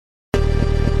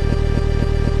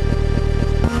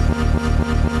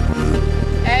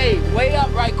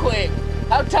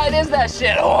tight is that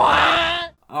shit?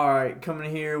 Alright,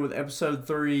 coming here with episode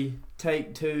 3,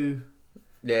 take 2.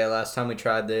 Yeah, last time we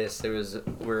tried this, we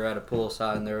were at a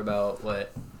poolside and there were about,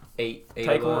 eight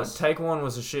Take of us? Take 1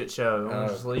 was a shit show. I'm gonna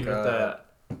just leave it at God. that.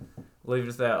 Leave it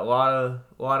at that. A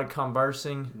lot of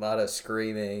conversing. A lot of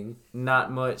screaming.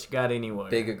 Not much got anywhere.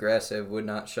 Big aggressive, would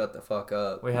not shut the fuck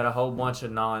up. We had a whole bunch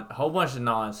of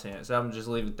nonsense. I'm gonna just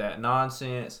leave it at that.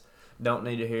 Nonsense. Don't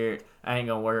need to hear it. I ain't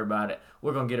gonna worry about it.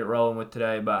 We're gonna get it rolling with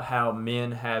today about how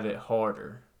men have it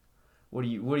harder. What do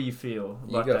you feel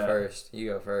about that?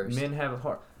 You go first. Men have it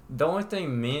hard. The only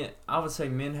thing I would say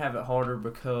men have it harder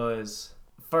because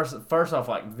first off,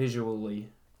 like visually.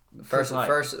 First,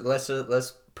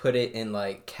 let's put it in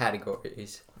like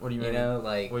categories. What do you mean?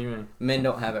 What do you mean? Men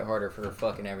don't have it harder for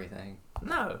fucking everything.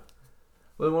 No.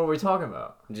 Well, what are we talking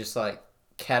about? Just like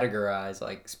categorize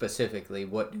like specifically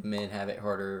what do men have it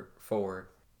harder for?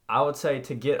 I would say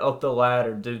to get up the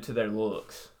ladder due to their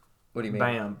looks. What do you mean?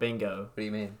 Bam, bingo. What do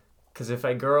you mean? Because if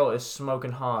a girl is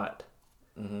smoking hot,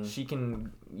 Mm-hmm. she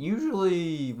can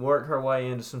usually work her way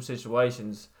into some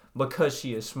situations because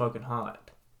she is smoking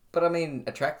hot. But I mean,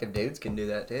 attractive dudes can do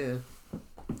that too.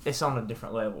 It's on a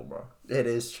different level, bro. It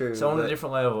is true. It's on a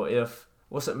different level. If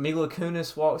Mila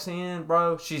Kunis walks in,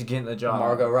 bro, she's getting the job.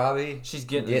 Margot Robbie, She's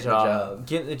getting the job.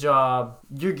 Getting the job.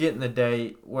 You're getting the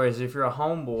date. Whereas if you're a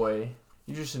homeboy,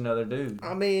 you're just another dude.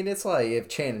 I mean, it's like if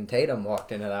Channing Tatum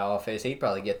walked into that office, he'd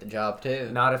probably get the job too.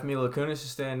 Not if Mila Kunis is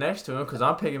standing next to him, because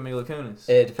I'm picking Mila Kunis.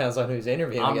 It depends on who's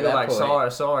interviewing. I'm at be that like,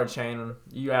 point. sorry, Channing,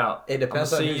 you out. It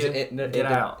depends on who's get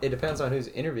out. It depends on who's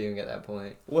interviewing at that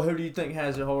point. Well, who do you think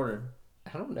has it harder?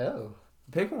 I don't know.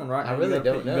 Pick one right now. I really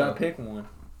don't know. You gotta pick one.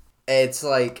 It's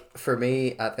like for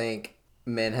me, I think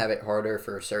men have it harder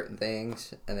for certain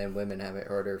things, and then women have it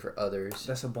harder for others.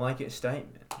 That's a blanket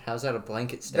statement. How's that a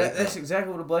blanket statement? That's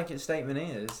exactly what a blanket statement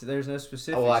is. There's no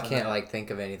specifics. Oh, well, I in can't that. like think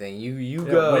of anything. You Yeah,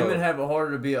 go. Women have it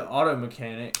harder to be an auto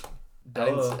mechanic.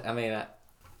 Duh.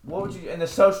 What would you in the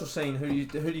social scene? Who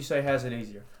do you say has it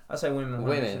easier? I say women.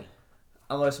 Women.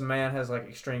 Unless a man has like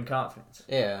extreme confidence.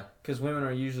 Yeah. Because women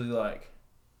are usually like.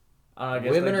 I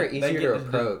guess women are easier to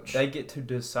approach. They get to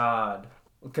decide.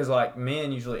 Because like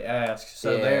men usually ask,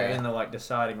 so they're in the like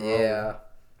deciding role. Yeah.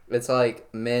 It's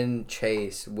like men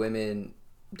chase, women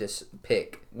just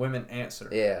pick. Women answer.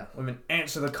 Yeah. Women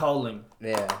answer the calling.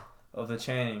 Yeah. Of the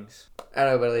Channings. I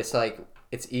know, but it's like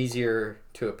it's easier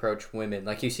to approach women.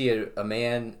 Like you see a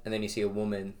man and then you see a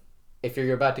woman. If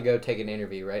you're about to go take an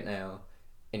interview right now,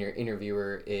 and your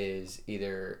interviewer is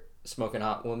either smoking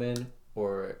hot woman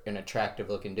or an attractive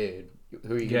looking dude,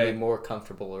 who are you gonna be more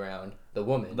comfortable around? The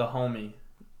woman. The homie.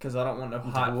 Because I don't want no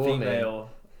hot woman. female.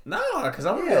 No, because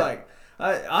I'm gonna be like,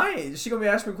 I ain't. She gonna be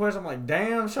asking me questions. I'm like,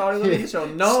 damn, shawty, let me get your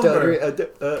number.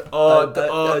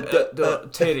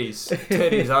 Titties.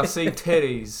 I see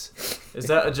titties. Is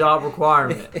that a job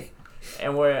requirement?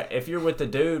 And where if you're with the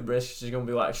dude, bro, she's gonna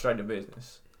be like straight to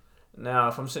business. Now,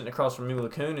 if I'm sitting across from Mila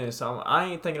Kunis, I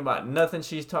ain't thinking about nothing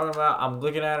she's talking about. I'm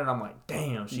looking at her and I'm like,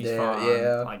 damn, she's fine.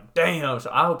 Yeah. Like, damn. So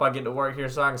I hope I get to work here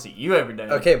so I can see you every day.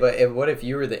 Okay, but what if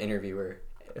you were the interviewer?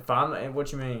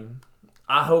 What you mean?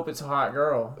 I hope it's a hot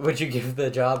girl. Would you give the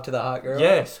job to the hot girl?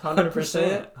 Yes,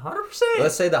 100%. 100%.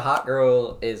 Let's say the hot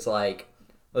girl is like,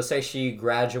 let's say she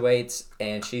graduates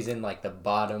and she's in like the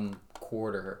bottom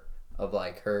quarter of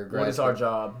like her grad. What is our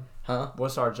job? Huh?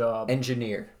 What's our job?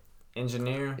 Engineer.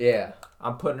 Engineer? Yeah.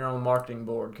 I'm putting her on the marketing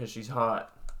board because she's hot.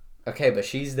 Okay, but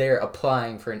she's there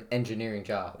applying for an engineering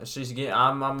job.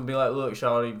 I'm gonna be like, look,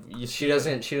 shawty. She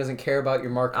doesn't care about your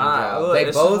marketing job. Look,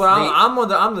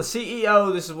 I'm the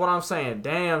CEO. This is what I'm saying.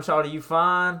 Damn, shawty, you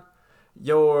fine.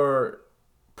 Your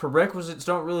prerequisites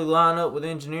don't really line up with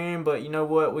engineering, but you know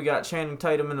what? We got Channing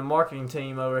Tatum in the marketing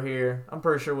team over here. I'm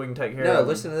pretty sure we can take care of it. No,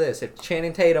 listen to this. If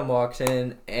Channing Tatum walks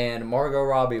in and Margot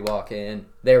Robbie walk in,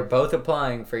 they're both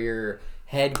applying for your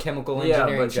head chemical engineering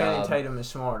job. Yeah, but Channing Tatum is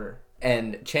smarter.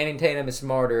 And Channing Tatum is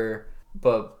smarter,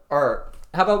 or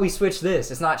how about we switch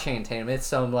this? It's not Channing Tatum. It's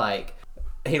some like,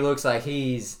 he looks like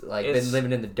he's been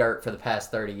living in the dirt for the past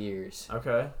 30 years.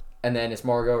 Okay. And then it's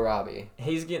Margot Robbie.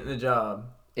 He's getting the job.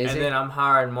 Is then I'm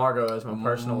hiring Margot as my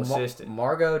personal assistant.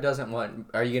 Margot doesn't want...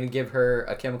 Are you going to give her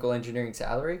a chemical engineering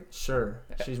salary? Sure.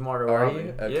 She's Margot Are Robbie.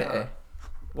 you? Okay. Yeah.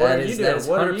 What are you doing?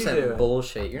 What are you doing?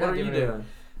 Bullshit. You're what not are you giving doing?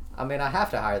 I mean, I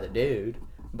have to hire the dude,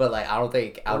 but like I don't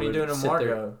think I would. What are you doing to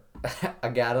Margot? I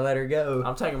gotta let her go.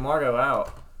 I'm taking Margot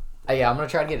out. Yeah, I'm gonna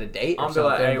try to get a date. I'm gonna be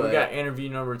like, hey, we got interview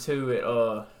number 2 at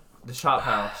the Shop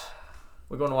House.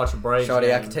 We're going to watch a Braves Shawty,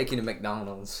 game. I can take you to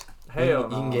McDonald's. Hell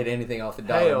no. You can get anything off the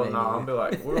dollar Hell menu. no. I'm be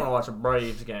like, we're going to watch a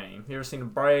Braves game. You ever seen the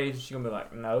Braves? She's going to be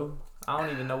like, no. I don't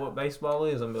even know what baseball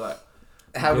is. I'm be like,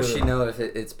 How would good. she know if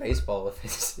it's baseball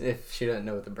if she doesn't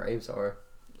know what the Braves are?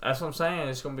 That's what I'm saying.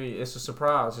 It's a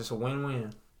surprise. It's a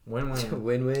win-win. Win-win.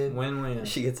 Win-win. Win-win.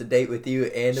 She gets a date with you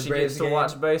and the She Braves gets to game.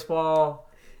 watch baseball,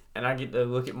 and I get to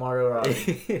look at Mario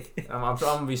Robbie. I'm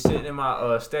gonna be sitting in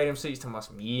my stadium seats talking about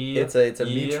some It's a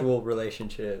mutual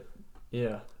relationship.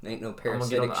 Yeah. Ain't no I'm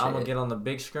parasitic shit. gonna get on the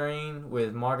big screen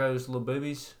with Margot's little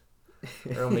boobies.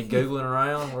 They're gonna be googling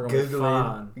around. We're gonna be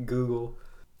fine. Google.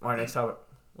 All right, next topic.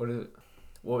 What is it?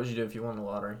 What would you do if you won the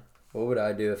lottery? What would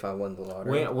I do if I won the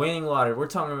lottery? Winning lottery. We're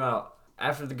talking about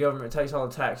after the government takes all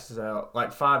the taxes out.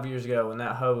 Like 5 years ago, when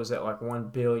that hoe was at like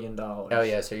 $1 billion. Oh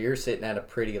yeah, so you're sitting at a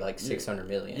pretty like 600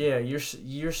 million. Yeah, you're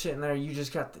sitting there. You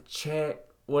just got the check.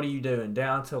 What are you doing?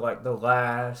 Down to like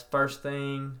the first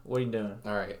thing. What are you doing?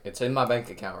 All right, it's in my bank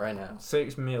account right now.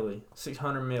 600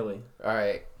 milli. All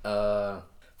right.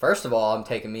 First of all, I'm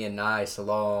taking me a nice,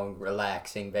 long,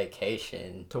 relaxing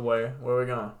vacation. To where? Where are we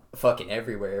going? Fucking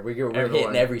everywhere. We're Everywhere.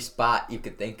 hitting every spot you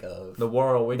could think of. The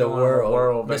world. The going world. on a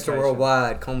world Mr. vacation.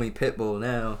 Worldwide, call me Pitbull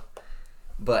now.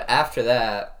 But after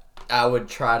that, I would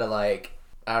try to like,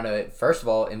 I don't know, first of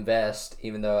all, invest,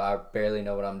 even though I barely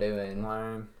know what I'm doing.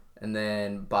 Lame. And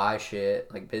then buy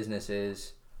shit, like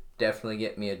businesses. Definitely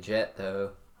get me a jet,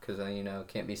 though, because,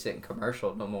 can't be sitting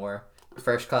commercial no more.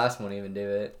 First class won't even do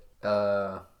it.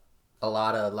 A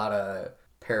lot of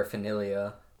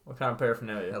paraphernalia. What kind of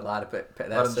paraphernalia? A lot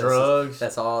of drugs.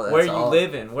 That's all. Where you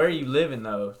living? Where are you living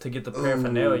though to get the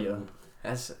paraphernalia? Ooh,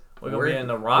 We're gonna be in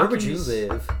the Rockies. Where would you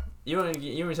live? You want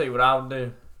me to tell you what I would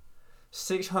do?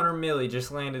 600 milli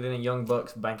just landed in a Young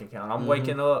Bucks bank account. I'm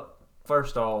waking up.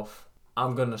 First off,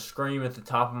 I'm gonna scream at the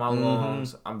top of my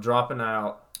lungs. I'm dropping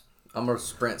out. I'm gonna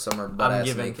sprint somewhere butt I'm ass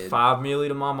giving naked. 5 milli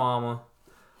to my mama,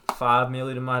 5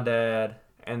 milli to my dad,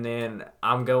 and then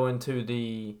I'm going to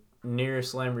the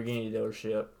nearest Lamborghini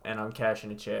dealership and I'm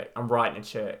cashing a check. I'm writing a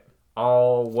check.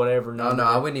 All whatever number. No,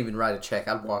 I wouldn't even write a check.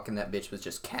 I'd walk in that bitch with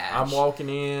just cash. I'm walking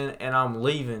in and I'm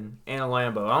leaving in a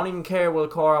Lambo. I don't even care what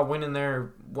car I went in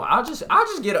there. Well, I just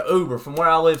get an Uber from where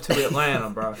I live to Atlanta,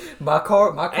 bro. My car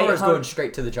is going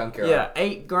straight to the junkyard. Yeah,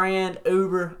 $8,000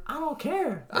 Uber. I don't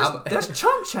care. That's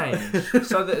chump change.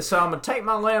 So I'm gonna take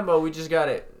my Lambo. We just got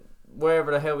it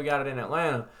wherever the hell we got it in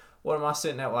Atlanta. What am I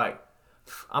sitting at? Like,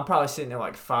 I'm probably sitting at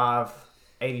like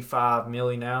 585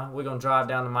 milli now. We're gonna drive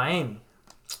down to Miami.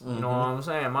 You know what I'm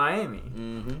saying? Miami.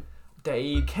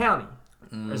 Dade County.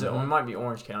 Or is it? Well, it might be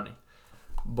Orange County.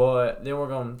 But then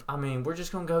we're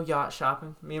just going to go yacht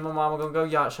shopping. Me and my mom are going to go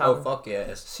yacht shopping. Oh, fuck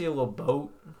yes. See a little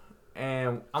boat.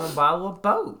 And I'm going to buy a little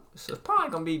boat. So it's probably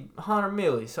going to be 100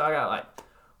 milli. So I got like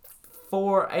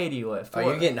 480 left. Oh,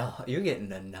 you're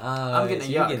getting a nice. I'm getting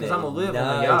a yacht because I'm going to live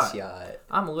on a yacht.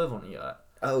 I'm going to live on a yacht.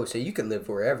 Oh, so you can live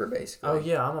wherever, basically. Oh,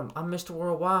 yeah. I'm Mr.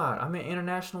 Worldwide. I'm in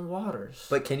international waters.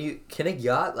 But can a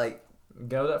yacht, like...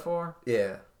 Go that far?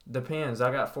 Yeah. Depends.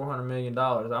 I got $400 million.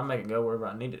 I'll make it go wherever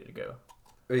I need it to go.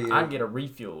 Yeah. I can get a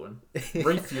refueling.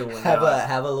 have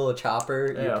a little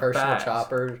chopper, your personal facts.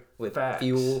 Chopper with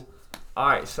fuel. All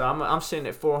right, so I'm sitting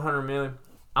at $400 million.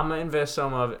 I'm gonna invest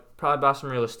some of it. Probably buy some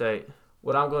real estate.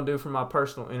 What I'm gonna do for my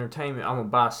personal entertainment, I'm gonna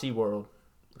buy SeaWorld.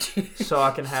 So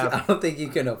I can have. I don't think you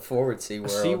can afford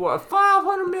SeaWorld. SeaWorld,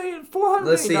 $500 million, $400 million.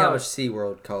 Let's see how much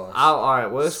SeaWorld costs. All right,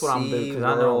 well, this is what I'm gonna do because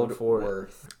I know I'm afford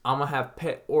it. I'm gonna have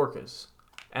pet orcas,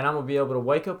 and I'm gonna be able to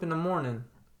wake up in the morning,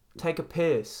 take a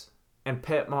piss, and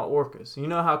pet my orcas. You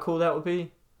know how cool that would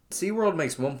be? SeaWorld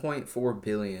makes $1.4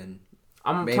 billion.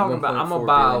 I'm gonna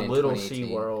buy a little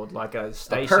SeaWorld, like a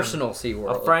station. A personal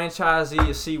SeaWorld. A franchisee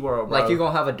of SeaWorld, bro. Like you're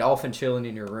gonna have a dolphin chilling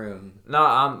in your room.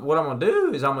 No, what I'm gonna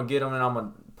do is I'm gonna get them and I'm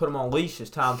gonna put them on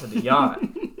leashes, tie them to the yacht.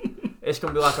 It's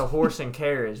gonna be like a horse and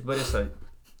carriage, but it's a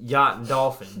yacht and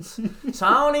dolphins. So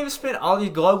I don't even spend all these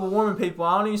global warming people.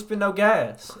 I don't even spend no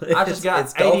gas. I just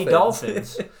got 80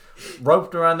 dolphins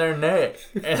roped around their neck,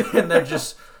 and they're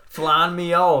just flying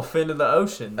me off into the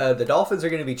ocean. The dolphins are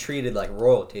going to be treated like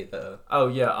royalty, though. Oh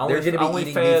yeah, they're going to be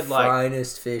eating the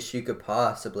finest fish you could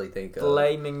possibly think of.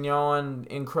 Filet mignon,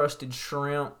 encrusted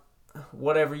shrimp,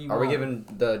 whatever you want. Are we giving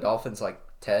the dolphins like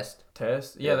test?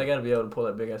 Yeah, they got to be able to pull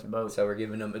that big ass boat. So we're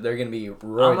giving them. They're going to be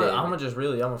roided. I'm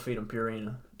gonna feed them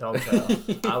Purina dog chow.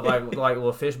 I like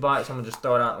little fish bites. I'm gonna just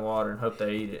throw it out in the water and hope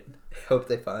they eat it. Hope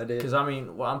they find it. Because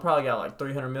I'm probably got like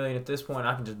 300 million at this point.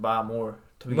 I can just buy more.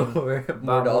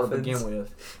 More dolphins to begin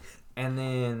with, and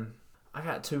then I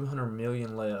got 200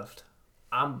 million left.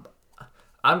 I'm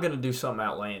gonna do something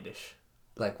outlandish.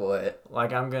 Like what?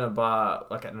 Like I'm gonna buy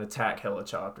like an attack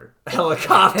helicopter. I'm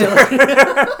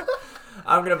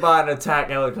gonna buy an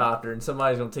attack helicopter, and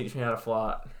somebody's gonna teach me how to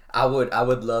fly it. I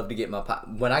would love to get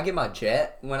when I get my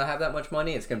jet. When I have that much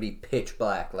money, it's gonna be pitch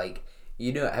black. Like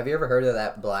You know, have you ever heard of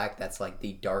that black that's like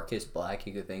the darkest black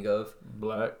you could think of?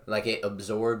 Black. Like it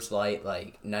absorbs light,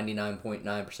 like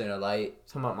 99.9% of light.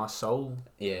 Talking about my soul.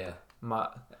 Yeah. My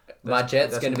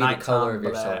jet's that's gonna be the color of nighttime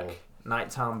your soul. black.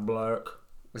 Nighttime black.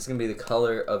 It's gonna be the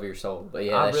color of your soul. But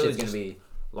yeah, I that really shit's gonna just- be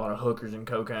A lot of hookers and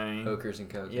cocaine. hookers and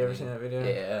cocaine. You ever seen that video?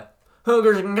 Yeah.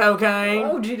 Hookers and cocaine.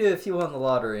 What would you do if you won the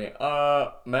lottery?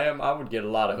 Ma'am, I would get a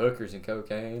lot of hookers and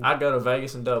cocaine. I'd go to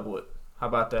Vegas and double it. How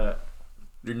about that?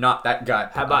 You're not that guy.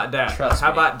 How about that? Trust How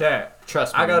me. about that?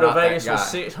 Trust me. I go you're to not that Vegas with guy.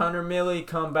 600 milli,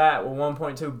 come back with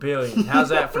 1.2 billion. How's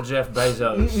that for Jeff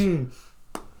Bezos?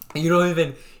 You don't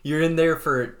even. You're in there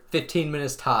for 15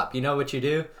 minutes top. You know what you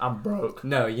do? I'm broke.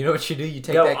 No, you know what you do? You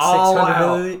take Go that all 600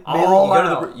 out. milli. All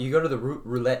You go to out. the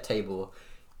roulette table.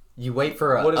 You wait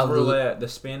for a What is a roulette? The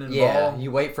spinning Yeah, ball?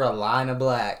 you wait for a line of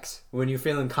blacks. When you're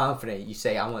feeling confident, you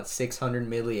say, "I want 600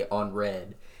 milli on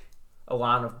red." A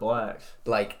line of blacks.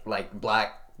 Like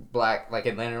black, like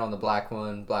it landed on the black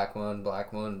one, black one,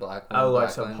 black one, black one. Oh, black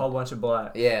like some one. whole bunch of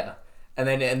black. Yeah. And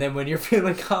then when you're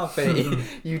feeling confident,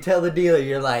 you tell the dealer,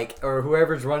 you're like, or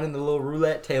whoever's running the little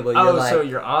roulette table, you're Oh, like, so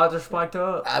your odds are spiked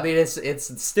up? I mean,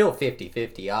 it's still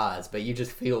 50-50 odds, but you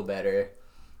just feel better.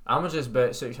 I'm going to just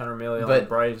bet 600 million on But- the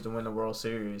Braves to win the World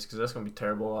Series because that's going to be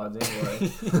terrible odds anyway.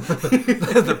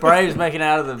 The Braves making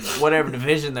out of the whatever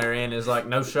division they're in is like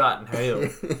no shot in hell.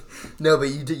 No, but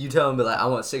you tell them, like, I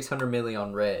want 600 milli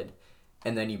on red,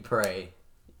 and then you pray.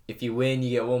 If you win,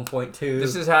 you get 1.2.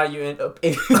 This is how you end up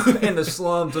in the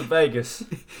slums of Vegas.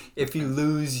 If you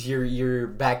lose, you're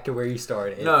back to where you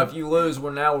started. No, if you lose,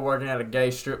 we're working at a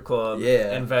gay strip club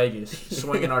Yeah. in Vegas,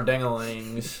 swinging our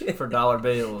dingalings for dollar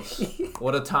bills.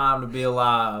 What a time to be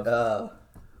alive.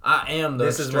 I am the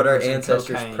This is what our strippers and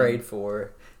ancestors cocaine. prayed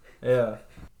for. Yeah.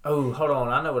 Oh, hold on.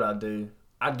 I know what I'd do.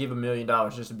 I'd give $1 million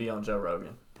just to be on Joe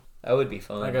Rogan. That would be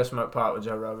fun. I go smoke pot with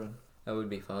Joe Rogan. That would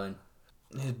be fun.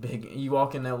 His big. You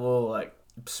walk in that little like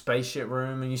spaceship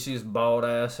room and you see his bald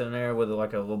ass in there with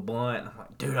like a little blunt. I'm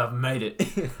like, dude, I've made it.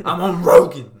 I'm on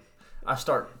Rogan. I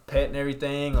start petting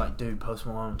everything. Like, dude, Post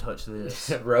Malone, touch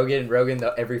this. Rogan,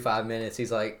 every 5 minutes,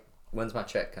 he's like, "When's my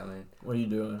check coming?" What are you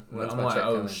doing? When's I'm my like, check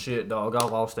oh coming? shit, dog. I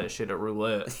lost that shit at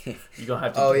roulette. You gonna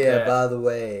have to. Oh do yeah, that. by the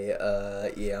way,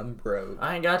 yeah, I'm broke.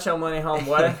 I ain't got your money,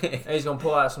 homeboy. And he's gonna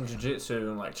pull out some jiu-jitsu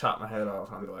and like chop my head off.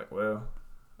 And I'll be like, well,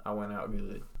 I went out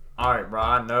good. All right, bro.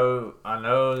 I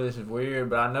know this is weird,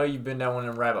 but I know you've been down one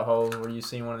of them rabbit holes where you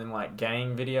seen one of them like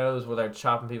gang videos where they're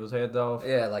chopping people's heads off.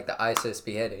 Yeah, like the ISIS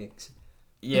beheadings.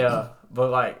 Yeah, but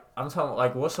like I'm talking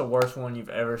like, what's the worst one you've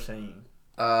ever seen?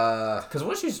 Because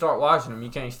once you start watching them,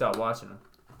 you can't stop watching them.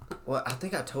 Well, I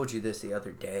think I told you this the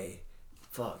other day.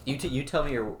 Fuck. You tell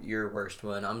me your worst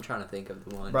one. I'm trying to think of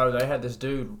the one. Bro, they had this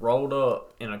dude rolled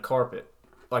up in a carpet.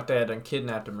 Like they had done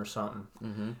kidnapped him or something.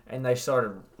 Mm-hmm. And they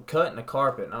started cutting the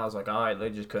carpet. And I was like, all right, they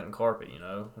just cutting carpet, you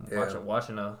know. Yeah.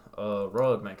 Watching a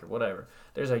rug maker, whatever.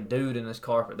 There's a dude in this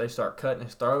carpet. They start cutting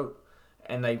his throat.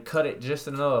 And they cut it just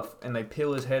enough. And they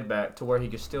peel his head back to where he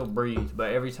could still breathe.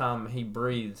 But every time he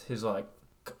breathes, his like,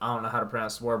 I don't know how to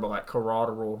pronounce the word, but like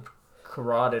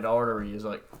carotid artery is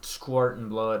like squirting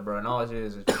blood, bro. And all it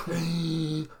is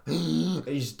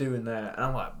he's doing that. And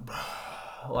I'm like, bro.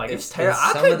 Like it's terrible.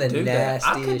 I some of couldn't the do that.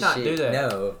 I could nastiest not do shit. that.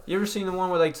 No. You ever seen the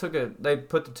one where they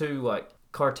put the two like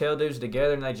cartel dudes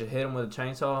together and they just hit them with a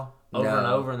chainsaw over and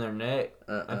No. over in their neck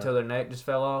until their neck just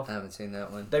fell off? I haven't seen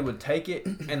that one. They would take it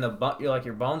and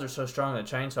your bones are so strong the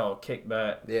chainsaw would kick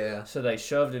back. Yeah. So they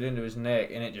shoved it into his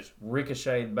neck and it just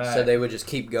ricocheted back. So they would just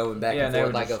keep going back Yeah, and and they forth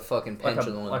would like a just- fucking like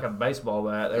pendulum. a baseball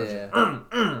bat. They were Yeah.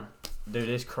 just, dude,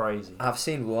 it's crazy. I've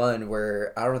seen one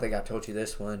where I don't think I told you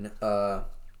this one.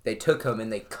 They took him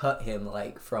and they cut him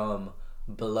like from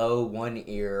below one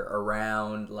ear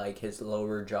around like his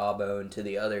lower jawbone to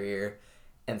the other ear,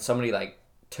 and somebody like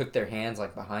took their hands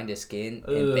like behind his skin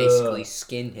and Ugh. basically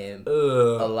skinned him Ugh.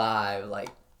 alive. Like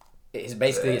it's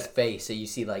basically his face, so you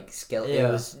see like skeleton. Yeah.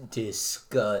 It was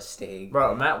disgusting.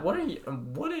 Bro, Matt,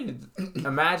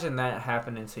 imagine that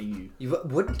happening to you.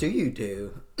 What do you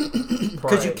do?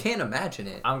 Because you Pray. can't imagine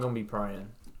it. I'm gonna be praying.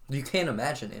 You can't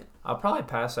imagine it. I'll probably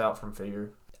pass out from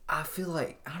fear. I feel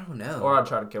like I don't know. Or I'd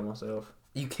try to kill myself.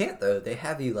 You can't though. They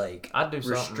have you like I'd do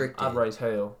something. restricted. I'd raise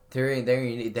hell.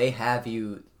 They have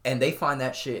you, and they find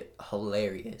that shit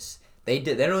hilarious. They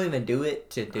don't even do it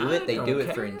to do I it. They don't do it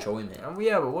for care. enjoyment.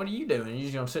 Yeah, but what are you doing? You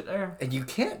just gonna sit there? And you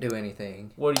can't do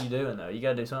anything. What are you doing though? You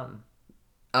gotta do something.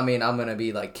 I mean, I'm gonna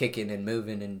be like kicking and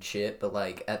moving and shit, but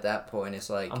like at that point, it's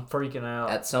like I'm freaking out.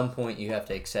 at some point you have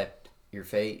to accept your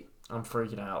fate. I'm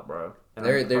freaking out, bro. And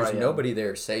There's praying. nobody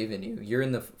there saving you. You're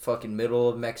in the fucking middle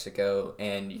of Mexico,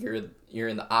 and you're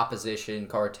in the opposition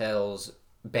cartel's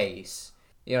base,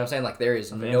 You know what I'm saying? Like there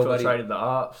is I've nobody infiltrated the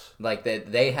ops. like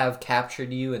that. They have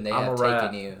captured you and they I'm have a rat.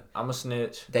 taken you. I'm a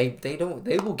snitch. They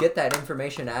will get that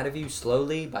information out of you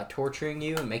slowly by torturing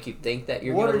you and make you think that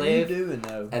you're What gonna are live. you doing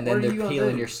though? And What then are they're you gonna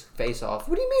peeling do? your face off.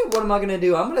 What do you mean? What am I gonna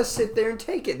do? I'm gonna sit there and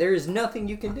take it. There is nothing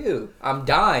you can do. I'm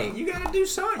dying. You gotta do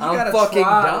something. You I'm gotta fucking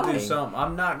try to dying. do something.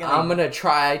 I'm not gonna. I'm gonna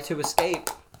try to escape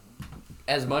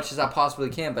as much as I possibly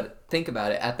can. But think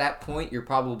about it. At that point, you've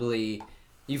probably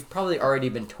already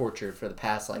been tortured for the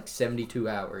past like 72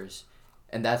 hours,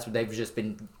 and that's what they've just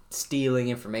been stealing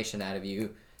information out of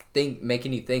you,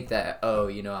 making you think that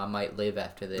I might live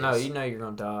after this. No, you know you're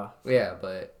gonna die. Yeah,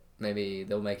 but maybe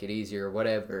they'll make it easier or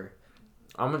whatever.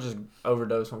 I'm gonna just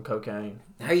overdose on cocaine.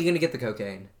 How are you gonna get the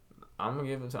cocaine? I'm gonna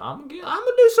give it to. I'm gonna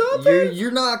do something.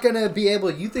 You're not gonna be able.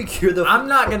 You think you're the. I'm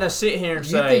not gonna sit here and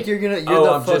You say. think you're the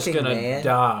I'm fucking just gonna man?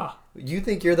 die. You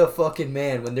think you're the fucking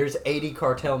man when there's 80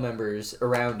 cartel members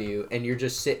around you and you're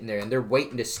just sitting there and they're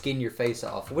waiting to skin your face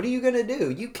off. What are you gonna do?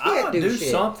 You I'm can't gonna do do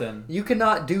shit. something. You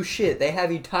cannot do shit. They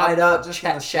have you tied I'm not up, just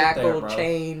gonna sit shackled, there, bro.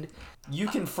 chained. You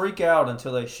can freak out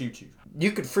until they shoot you.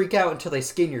 You could freak out until they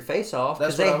skin your face off.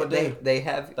 That's 'cause what I would do. They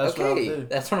have. That's what I would okay, do.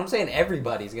 that's what I'm saying.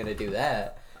 Everybody's gonna do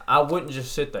that. I wouldn't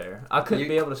just sit there. I couldn't You-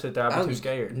 be able to sit there. I'd be I'm- too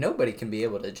scared. Nobody can be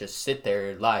able to just sit there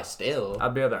and lie still.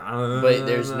 I'd be able to. But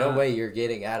there's no way you're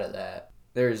getting out of that.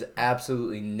 There's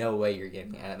absolutely no way you're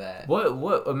getting out of that.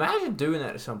 What? Imagine doing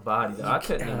that to somebody. Though. I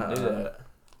couldn't even do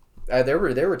that. There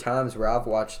were times where I've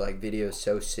watched like videos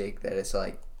so sick that it's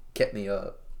like kept me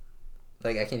up.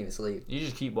 Like I can't even sleep. You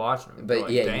just keep watching them. But Like,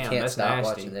 yeah, you damn, can't that's stop nasty.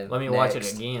 watching them. Let me watch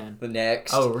Next. it again. The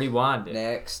next. Oh, rewind it.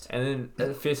 Next. And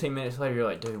then 15 minutes later, you're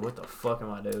like, dude, what the fuck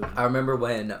am I doing? I remember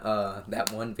when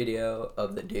that one video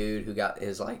of the dude who got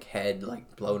his like head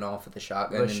like blown off with the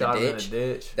shotgun in the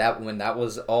ditch. That when that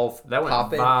was all That went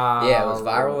popping. viral. Yeah, it was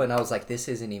viral, and I was like, this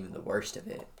isn't even the worst of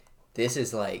it. This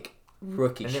is like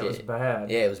rookie And shit. it was bad.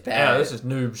 Yeah, it was bad. Yeah, this is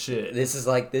noob shit. This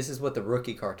is what the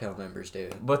rookie cartel members do.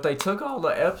 But they took all the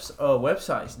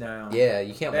websites down. Yeah,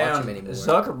 you can't watch them anymore.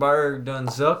 Zuckerberg done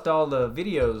zucked all the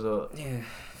videos up. Yeah,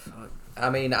 fuck. I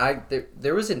mean,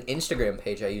 there was an Instagram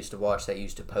page I used to watch that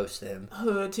used to post them.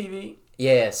 Hood TV.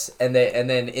 Yes, and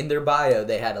then in their bio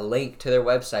they had a link to their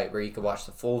website where you could watch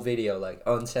the full video like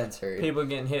uncensored. People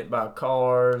getting hit by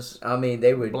cars, I mean,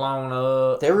 they would. blown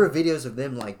up. There were videos of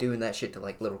them like doing that shit to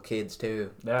like little kids too.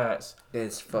 That's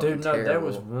It's fucking dude. No, terrible. there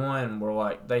was one where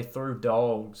like they threw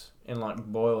dogs in like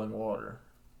boiling water.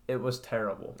 It was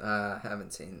terrible. I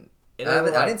haven't seen. They I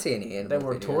were, like- didn't see any animal They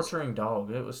were videos. torturing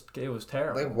dogs. It was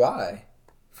terrible. Like why?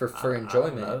 For I don't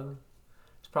enjoyment. know.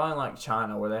 It's probably like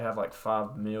China where they have like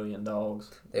 5 million dogs.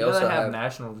 They You know also they have have-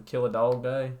 National Kill a Dog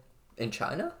Day. In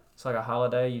China? It's like a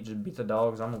holiday. You just beat the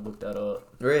dogs. I'm gonna look that up.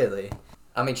 Really?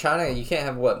 I mean, China. You can't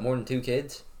have more than 2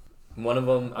 kids. One of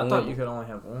them. I thought you could only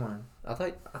have one. I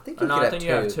think you No, could I have think 2.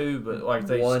 you have 2, but like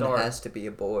they One start. has to be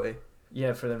a boy.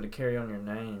 Yeah, for them to carry on your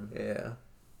name. Yeah.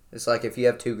 It's like if you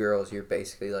have 2 girls, you're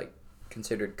basically like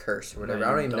considered cursed or whatever. No, I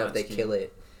don't you're even know if they Dutch kill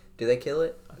it. Do they kill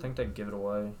it? I think they give it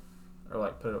away, or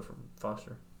like put it up for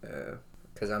foster.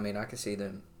 Because I mean, I could see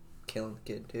them killing the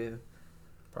kid too.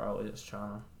 Probably it's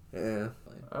China. Yeah.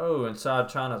 Oh, inside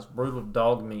China's brutal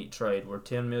dog meat trade, where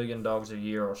 10 million dogs a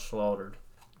year are slaughtered.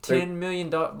 They're- 10 million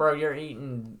dog, bro. You're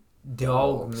eating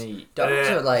dog Dogs. meat. Dogs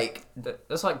Ugh. are like.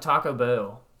 That's like Taco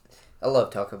Bell. I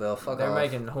love Taco Bell. Fuck They're off.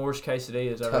 making horse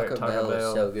quesadillas over Taco at Taco Bell Bell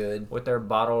is so good. with their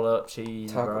bottled up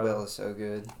cheese, Taco bro. Bell is so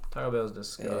good. Taco Bell's It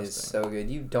disgusting. is so good.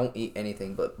 You don't eat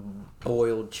anything but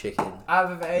boiled chicken.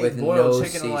 I've ate with boiled no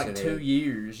chicken in like seasoning. 2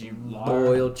 years. You liar.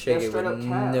 Boiled chicken straight with up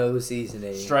cap. no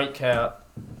seasoning. Straight cap.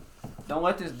 Don't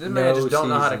let this. This No man just don't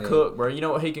know how to seasoning. cook, bro. You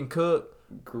know what he can cook?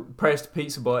 Press the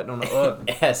pizza button on the oven.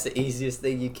 That's the easiest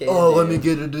thing you can do.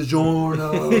 get a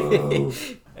DiGiorno.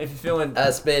 If you're feeling,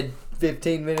 I spend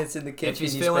 15 minutes in the kitchen. if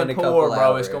he's you feeling spend a couple poor, bro,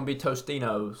 hours. it's gonna be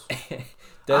Tostinos.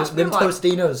 Those I them feel like-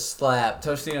 Tostinos slap.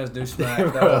 Tostinos do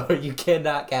smack. though. Bro, you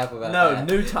cannot cap about No, that.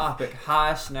 new topic: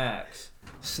 high snacks.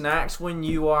 Snacks when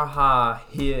you are high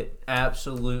hit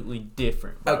absolutely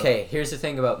different. Bro. Okay, here's the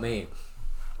thing about me.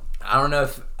 I don't know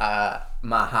if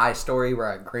my high story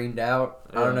where I greened out.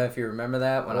 I don't Yeah. know if you remember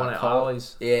that when One I at called.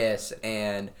 Ollie's. Yes,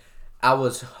 and I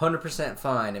was 100%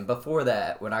 fine. And before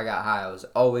that, when I got high, I was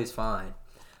always fine.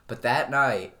 But that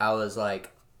night, I was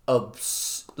like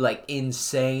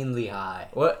insanely high.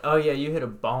 What? Oh yeah, you hit a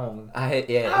bong. I hit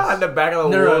yes. Ah, in the back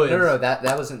of the No, woods.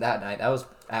 that wasn't that night. That was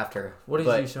after. What did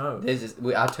But you smoke?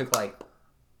 I took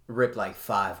ripped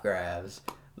 5 grabs.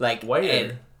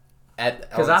 Where?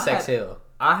 At 'Cause on I Sex had- Hill.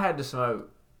 I had to smoke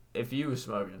if you was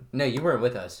smoking. No, you weren't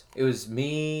with us. It was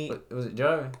me. Was it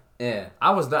Joe? Yeah.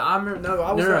 I remember. No,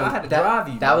 I was No, there. I had to drive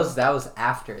you. That bro. was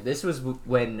after. This was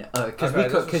when because Okay,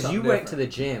 this was you something went to different. the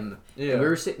gym. Yeah. And we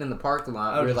were sitting in the parking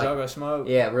lot. Oh, we were did like, y'all go smoke?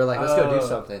 yeah, we were like, let's go do Oh.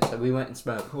 something. So we went and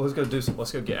smoked. Let's go do some.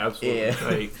 Let's go get absolutely Yeah.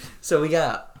 fake. So we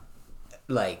got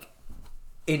like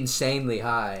insanely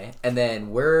high, and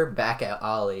then we're back at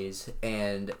Ollie's,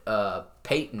 and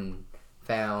Peyton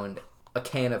found a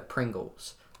can of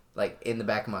Pringles like in the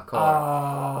back of my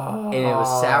car, Oh, and it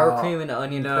was sour cream and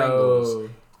onion no. Pringles,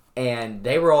 and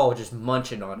they were all just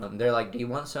munching on them. They're like, "Do you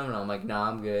want some?" And I'm like, "Nah,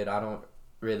 I'm good. I'm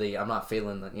not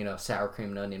feeling the sour cream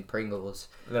and onion Pringles."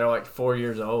 They're like 4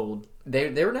 years old. They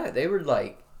were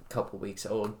like a couple weeks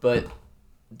old, but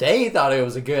they thought it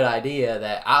was a good idea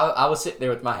that I was sitting there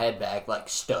with my head back, like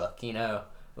stuck,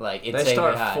 like it's They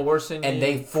start forcing and you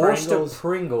they forced Pringles. a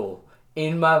Pringle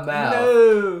in my mouth.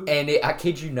 No. And I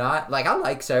kid you not, like I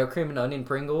like sour cream and onion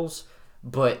Pringles,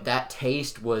 but that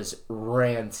taste was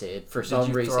rancid for some Did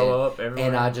you reason. throw up everywhere?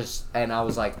 And I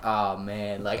was like, oh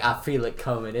man, like I feel it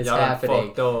coming, it's Y'all done happening.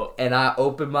 fucked up. And I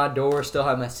opened my door, still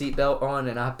had my seatbelt on,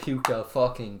 and I puked a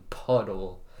fucking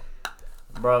puddle.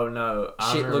 Bro, no.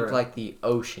 I Shit remember looked like the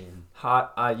ocean.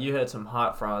 hot. You had some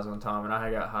hot fries one time, and I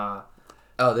got high.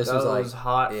 Oh, this was Those like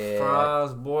hot yeah.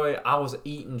 fries, boy. I was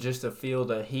eating just to feel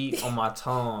the heat on my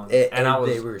tongue, and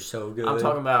they were so good. I'm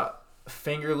talking about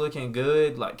finger looking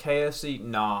good, like KFC.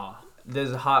 Nah,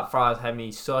 those hot fries had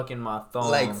me sucking my thumb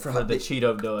Like for from the the-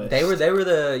 Cheeto dust. They were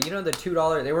the the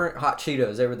 $2. They weren't hot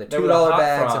Cheetos. They were the They were $2 the hot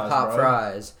bags fries, of hot bro.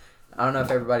 fries. I don't know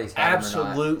if everybody's had them or not.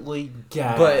 absolutely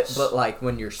gas. But like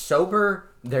when you're sober,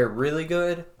 they're really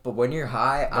good. But when you're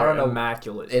high, I don't know.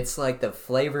 immaculate. It's like the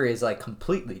flavor is like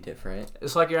completely different.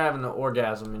 It's like you're having an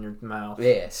orgasm in your mouth.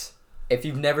 Yes. If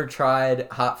you've never tried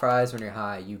hot fries when you're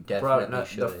high, you Bro, definitely no,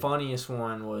 should. the funniest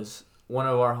one was one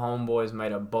of our homeboys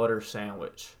made a butter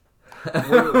sandwich.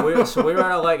 So we were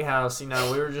at a lake house, we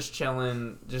were just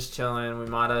chilling. We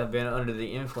might have been under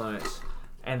the influence.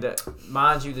 And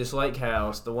mind you, this lake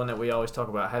house, the one that we always talk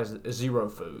about, has zero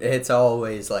food. It's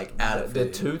always like out of The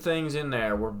food. two things in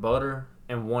there were butter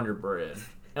and Wonder Bread.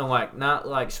 And like, not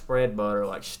like spread butter,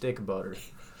 like stick butter.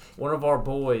 One of our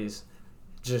boys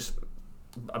just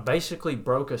basically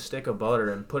broke a stick of butter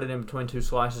and put it in between two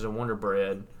slices of Wonder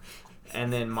Bread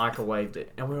and then microwaved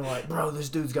it. And we were like, bro, this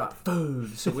dude's got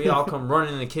food. So we all come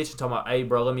running in the kitchen talking about, hey,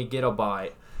 bro, let me get a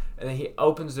bite. And then he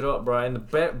opens it up, bro, and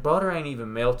the butter ain't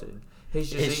even melted. He's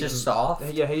Just soft?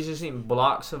 Yeah, he's just eating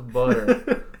blocks of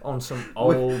butter on some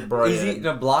old bread. He's eating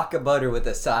a block of butter with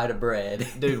a side of bread.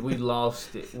 Dude, we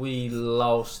lost it.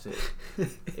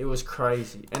 It was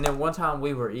crazy. And then one time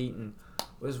we were eating,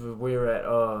 we were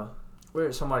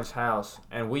at somebody's house,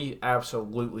 and we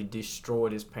absolutely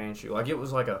destroyed his pantry. Like, it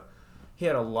was like he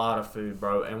had a lot of food,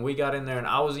 bro. And we got in there, and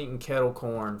I was eating kettle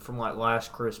corn from like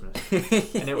last Christmas,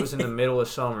 and it was in the middle of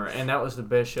summer, and that was the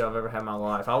best shit I've ever had in my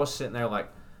life. I was sitting there like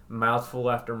mouthful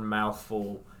after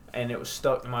mouthful, and it was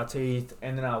stuck in my teeth.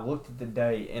 And then I looked at the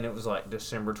date, and it was like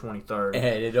December 23rd. And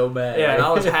it don't matter. Yeah, and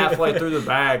I was halfway through the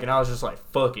bag, and I was just like,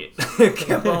 fuck it.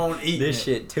 Kept on eating This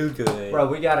shit too good. Bro,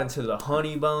 we got into the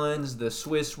honey buns, the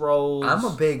Swiss rolls. I'm a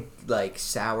big, like,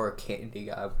 sour candy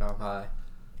guy when I'm high.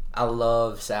 I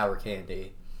love sour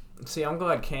candy. See, I'm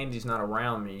glad candy's not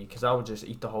around me, because I would just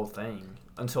eat the whole thing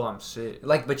until I'm sick.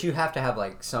 Like, but you have to have,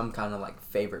 like, some kind of, like,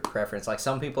 favorite preference. Like,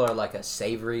 some people are, like, a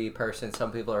savory person.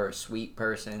 Some people are a sweet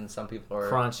person. Some people are...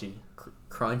 Crunchy.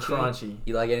 Crunchy? Crunchy.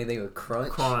 You like anything with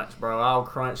crunch? Crunch, bro. I'll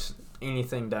crunch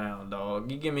anything down,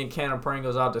 dog. You give me a can of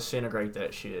Pringles, I'll disintegrate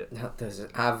that shit. No,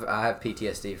 I have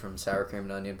PTSD from sour cream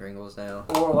and onion Pringles now.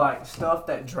 Or, like, stuff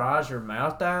that dries your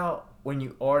mouth out when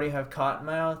you already have cotton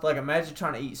mouth. Like, imagine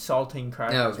trying to eat saltine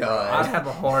crackers. Oh, bro. God. I'd have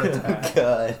a heart attack.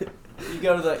 God. You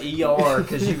go to the ER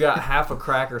because you got half a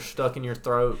cracker stuck in your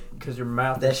throat because your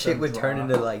mouth That is so shit would turn dry.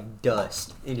 into, like,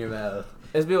 dust in your mouth.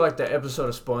 It'd be like the episode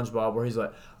of SpongeBob where he's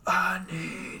like, I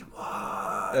need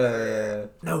water.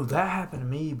 No, that happened to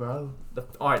me, bro.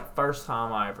 Alright, first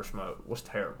time I ever smoked was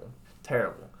terrible.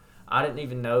 Terrible. I didn't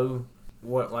even know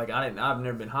what, like, I've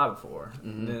never been high before.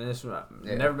 Mhm. Then this one,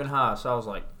 Yeah. never been high, so I was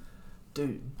like,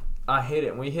 dude, I hit it,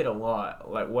 and we hit a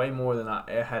lot, like, way more than I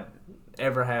had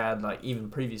ever had, like, even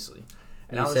previously.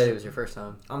 And You I was, said it was your first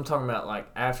time. I'm talking about, like,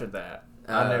 after that.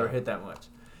 I never hit that much.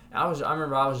 I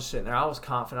remember I was just sitting there. I was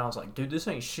confident. I was like, dude, this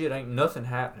ain't shit. Ain't nothing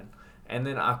happening. And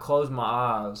then I closed my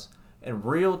eyes. And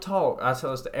real talk, I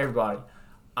tell this to everybody.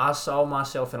 I saw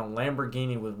myself in a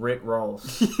Lamborghini with Rick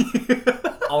Ross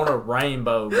on a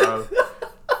rainbow, bro.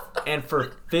 And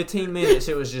for 15 minutes,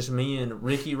 it was just me and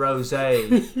Ricky Rose.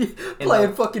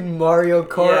 Playing fucking Mario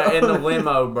Kart. Yeah, in the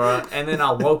limo, bro. And then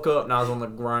I woke up and I was on the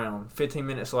ground 15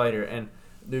 minutes later. And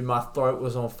Dude, my throat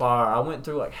was on fire. I went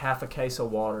through like half a case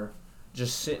of water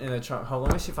just sitting in the trunk. Hold on,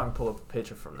 let me see if I can pull up a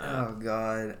picture from that. Oh,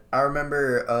 God. I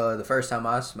remember the first time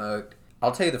I smoked.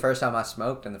 I'll tell you the first time I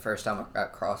smoked and the first time I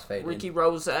got crossfaded. Ricky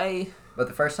Rose. But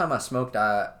the first time I smoked,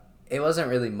 it wasn't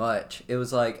really much. It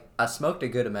was like I smoked a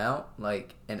good amount,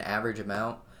 like an average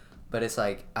amount. But it's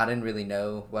like I didn't really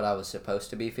know what I was supposed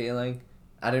to be feeling.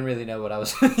 I didn't really know what I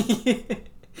was...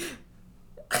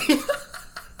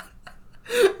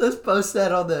 Let's post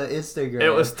that on the Instagram. It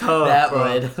was tough, That bro.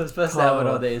 one. Let's post that one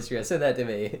on the Instagram. Send that to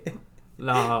me.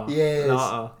 Nah. Yes.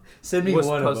 Nah. Send me We'll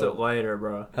one of post them. it later,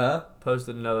 bro. Huh? Post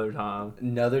it another time.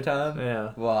 Another time?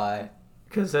 Yeah. Why?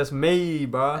 Because that's me,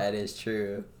 bro. That is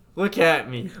true. Look at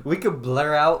me. We could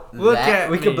blur out Look that. at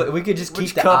we me. could just keep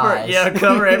Which the cover, eyes. Yeah,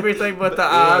 cover everything but the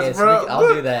eyes, Yes, bro. I'll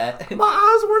Look, do that. My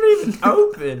eyes weren't even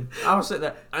open. I was sitting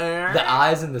there. The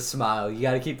eyes and the smile. You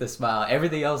got to keep the smile.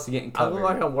 Everything else is getting I covered. look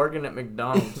like I'm working at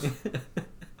McDonald's.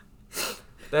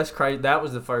 That's crazy. That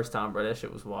was the first time, bro. That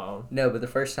shit was wild. No, but the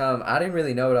first time, I didn't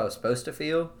really know what I was supposed to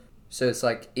feel. So it's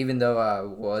like, even though I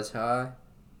was high,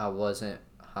 I wasn't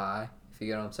high, if you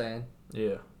get what I'm saying.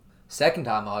 Yeah. Second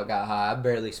time I got high, I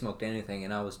barely smoked anything,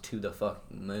 and I was to the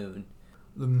fucking moon.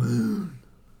 The moon.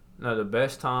 No, the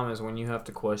best time is when you have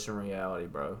to question reality,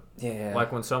 bro. Yeah.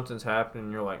 Like when something's happening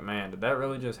and you're like, man, did that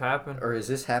really just happen? Or is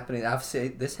this happening? I've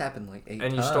said this happened like 8 times.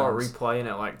 And you start replaying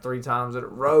it like 3 times in a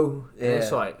row. And it's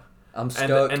Yeah. like... I'm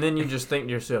stuck. And then you just think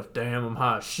to yourself, damn, I'm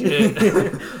high as shit.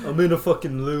 I'm in a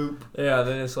fucking loop. Yeah,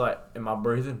 then it's like, am I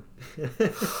breathing?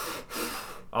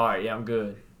 Alright, yeah, I'm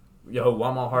good. Yo,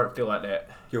 why my heart feel like that?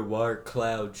 Your why are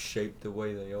clouds shaped the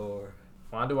way they are?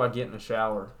 Why do I get in the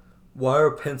shower? Why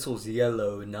are pencils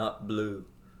yellow and not blue?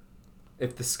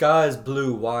 If the sky is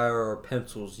blue, why are our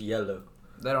pencils yellow?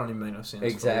 That don't even make no sense.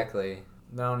 Exactly. Fool.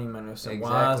 That don't even make no sense.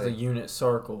 Why is the unit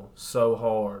circle so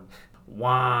hard?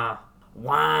 Why?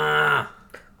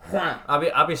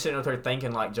 I be sitting up there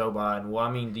thinking like Joe Biden. Well, I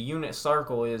mean, the unit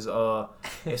circle is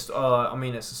it's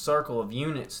a circle of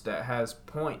units that has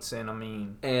points, and I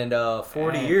mean, And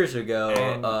 40 years ago,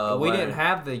 and we didn't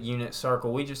have the unit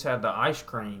circle. We just had the ice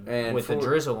cream with the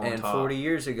drizzle on and top. 40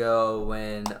 years ago,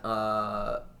 when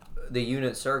the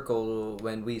unit circle,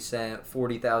 when we sent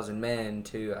 40,000 men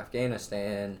to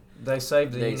Afghanistan, They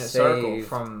saved the They unit circle saved-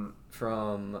 from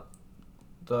from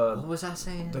the what was I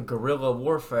saying? the guerrilla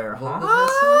warfare. What was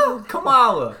Huh?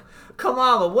 I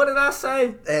Kamala, what did I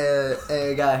say?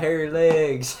 Got hairy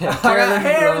legs. I got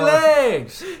hairy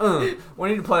legs. We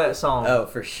need to play that song. Oh,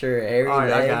 for sure, hairy All right,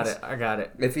 legs. I got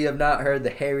it. If you have not heard the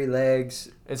Hairy Legs,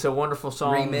 It's a wonderful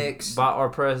song Remix. by our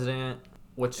president,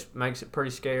 which makes it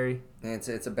pretty scary.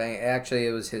 it's a bang. Actually,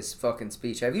 it was his fucking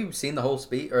speech. Have you seen the whole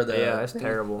speech or the? Yeah, it's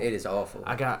terrible. It is awful.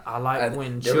 I like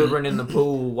when there children were in the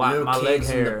pool wipe Little my leg kids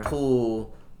hair. in the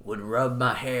pool would rub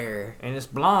my hair. And it's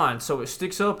blonde, so it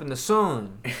sticks up in the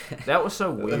sun. That was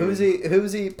so weird. Who's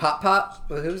he? Pop?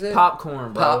 Who's it?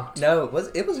 Popcorn, bro. Pop? No, it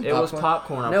wasn't It popcorn. was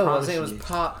popcorn. I No, it promise wasn't. It was you.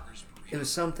 pop. It was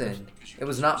something. It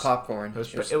was not popcorn.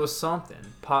 It was something.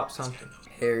 Pop something.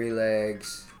 Hairy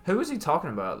Legs. Who was he talking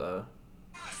about though?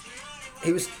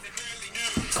 He was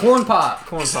corn pop.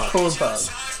 Corn pop. Corn pop.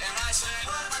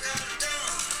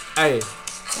 Hey,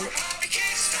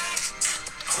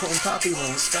 Corn poppy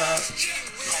won't stop.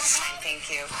 Thank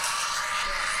you.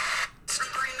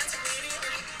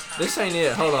 this ain't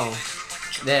it. Hold on.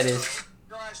 That is.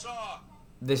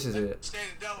 This is it.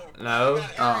 No.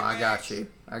 Oh, I got you.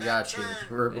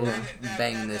 We're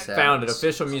banging this out. Found it.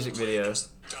 Official music video.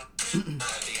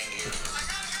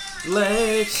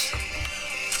 Legs.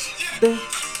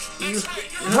 You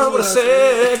heard what I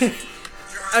said.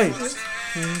 Hey.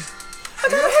 I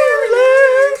got hairy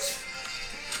legs.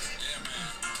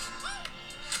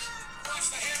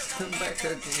 Come back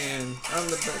again. I'm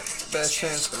the best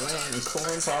chance to win.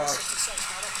 Corn pop.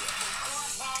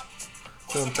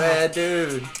 Corn Bad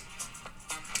dude.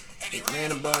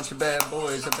 And a bunch of bad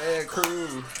boys, a bad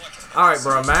crew. Alright,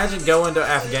 bro. Imagine going to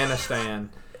Afghanistan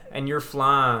and you're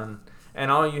flying and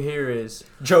all you hear is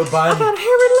Joe Biden. I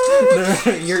got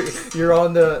hairy legs. you're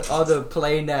on the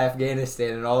plane to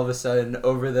Afghanistan, and all of a sudden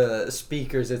over the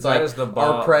speakers it's That like is the our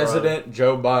bot, president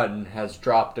Joe Biden has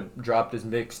dropped his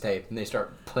mixtape, and they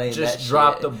start playing Just that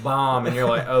dropped shit. a bomb and you're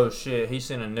like, oh shit, he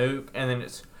sent a nuke, and then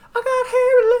it's I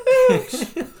got hairy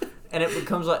legs. And it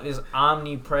becomes like this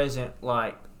omnipresent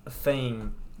like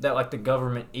thing that like the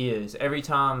government is. Every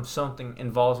time something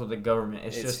involves with the government,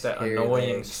 it's just that hairy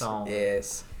annoying legs. song.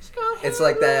 Yes. Got It's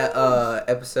hairy like that legs.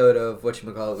 episode of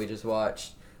whatchamacallit we just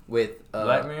watched with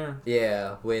Black Mirror?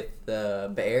 Yeah, with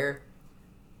the bear.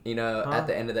 You know, Huh? at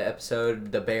the end of the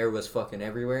episode, the bear was fucking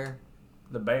everywhere.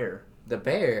 The bear. The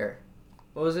bear.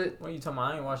 What was it? What are you talking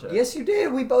about? I ain't watched that. Yes, you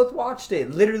did. We both watched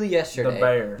it literally yesterday. The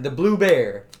bear. The blue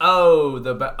bear. Oh,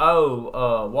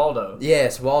 Waldo.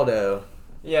 Yes, Waldo.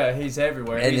 Yeah, he's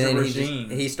everywhere. And He's a then regime.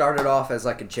 he started off as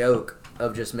like a joke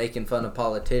of just making fun of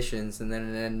politicians, and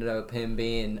then it ended up him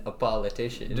being a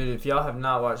politician. Dude, if y'all have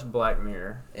not watched Black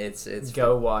Mirror, It's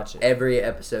go watch it. every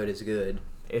episode is good.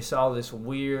 It's all this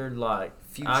weird, like,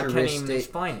 I can't Futuristic. even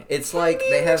explain it. It's like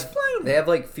they have Explain.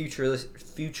 like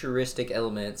futuristic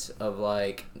elements of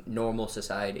like normal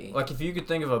society. Like, if you could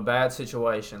think of a bad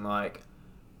situation, like,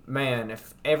 man,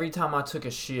 if every time I took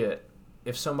a shit,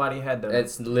 if somebody had to...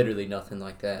 It's literally nothing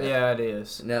like that. Yeah, it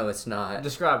is. No, it's not.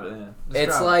 Describe it then.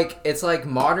 It's like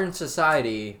modern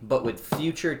society, but with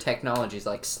future technologies,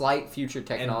 like slight future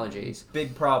technologies.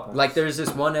 Big problems. Like there's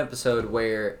this one episode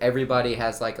where everybody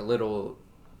has like a little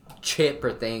chip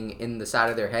or thing in the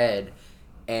side of their head,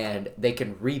 and they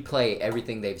can replay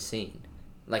everything they've seen,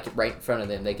 like right in front of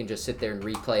them. They can just sit there and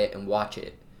replay it and watch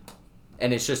it.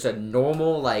 And it's just a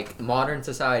normal, like, modern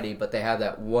society, but they have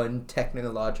that one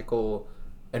technological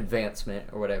advancement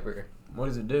or whatever. What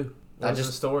does it do? What's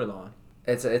the storyline?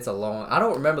 It's a long... I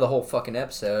don't remember the whole fucking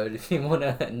episode. If you want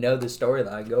to know the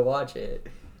storyline, go watch it.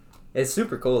 It's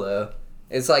super cool, though.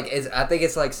 I think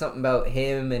it's, like, something about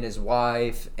him and his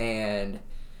wife, and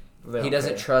he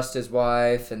doesn't trust his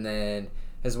wife, and then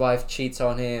his wife cheats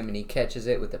on him, and he catches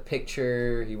it with a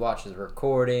picture. He watches a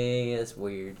recording. It's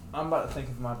weird. I'm about to think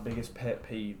of my biggest pet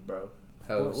peeve, bro.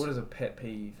 What is a pet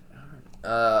peeve?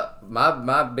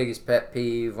 My biggest pet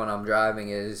peeve when I'm driving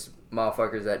is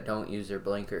motherfuckers that don't use their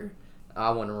blinker.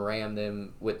 I want to ram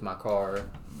them with my car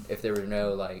if there were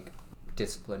no, like,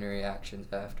 disciplinary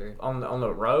actions after. On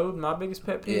the road, my biggest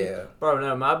pet peeve? Yeah. Bro,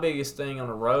 no, my biggest thing on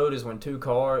the road is when two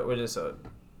cars,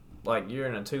 you're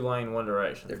in a 2-lane one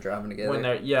direction. They're driving together.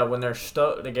 When they're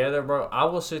stuck together, bro, I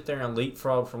will sit there and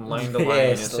leapfrog from lane to lane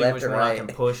and Yes, see left which and one I right. can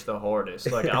push the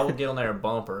hardest. Like, I will get on there and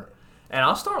bumper. And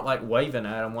I'll start, like, waving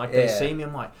at them like they Yeah. see me.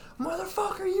 I'm like,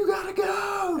 motherfucker, you gotta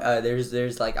go.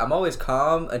 There's like, I'm always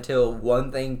calm until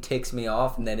one thing ticks me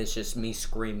off, and then it's just me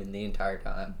screaming the entire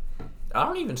time. I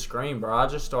don't even scream, bro. I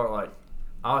just start, like,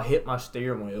 I'll hit my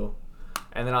steering wheel.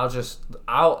 And then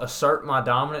I'll assert my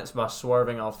dominance by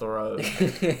swerving off the road.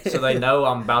 So they know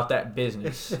I'm about that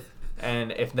business.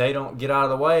 And if they don't get out of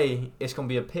the way, it's going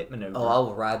to be a pit maneuver. Oh, I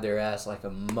will ride their ass like a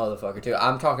motherfucker, too.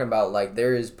 I'm talking about, like,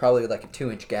 there is probably, like, a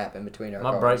 2-inch gap in between our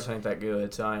My cars. brakes ain't that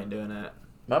good, so I ain't doing that.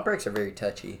 My brakes are very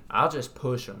touchy. I'll just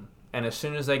push them. And as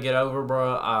soon as they get over,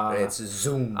 bro, It's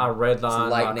zoom. I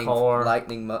redline my car.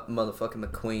 Lightning motherfucking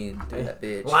McQueen through that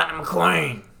bitch. Lightning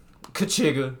McQueen.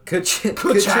 Kachiga.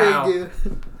 Ka-chow.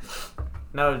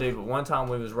 No, dude, but one time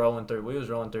we was rolling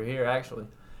through here, actually.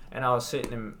 And I was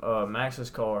sitting in Max's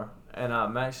car.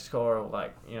 And Max's car,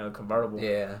 like, convertible.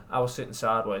 Yeah. I was sitting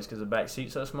sideways because the back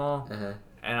seat's so small. Uh-huh.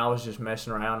 And I was just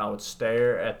messing around. I would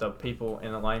stare at the people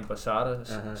in the lane beside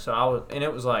us. Uh-huh. So and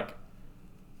it was like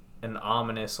an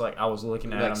ominous, like I was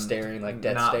looking at Like them, staring, like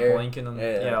death not stare? blinking them.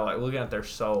 Yeah. Yeah, like looking at their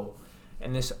soul.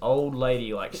 And this old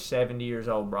lady, like 70 years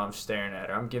old, bro, I'm staring at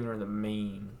her. I'm giving her the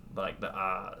mean, like the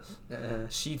eyes. Uh-huh.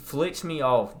 She flicks me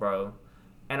off, bro.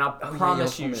 And I yeah,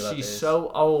 promise y'all you, told me about she's this.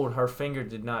 so old, her finger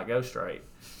did not go straight.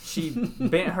 She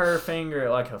bent her finger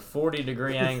at like a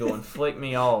 40-degree angle and flicked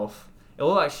me off. It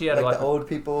looked like she had Like like the old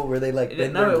people where they like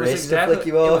bend no, their it was wrist exactly to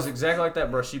flick you off. it was exactly like that,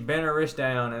 bro. She bent her wrist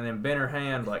down and then bent her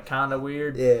hand like kind of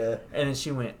weird. Yeah. And then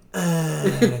she went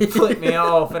and flicked me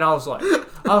off, and I was like,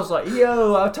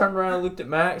 yo. I turned around and looked at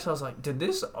Max. I was like, did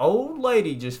this old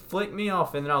lady just flick me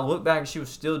off? And then I looked back and she was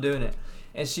still doing it.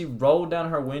 And she rolled down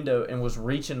her window and was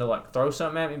reaching to like throw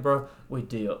something at me, bro. We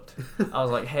dipped. I was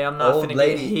like, hey, I'm not finna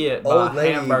get hit by Old a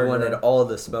lady hamburger. wanted all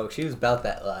the smoke. She was about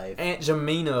that life. Aunt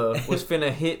Jamina was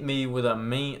finna hit me with a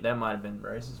mean. That might have been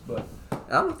racist, but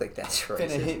I don't think that's finna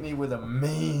racist. hit me with a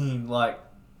mean like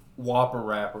Whopper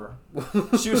wrapper.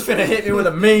 She was finna hit me with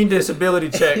a mean disability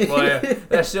check, boy.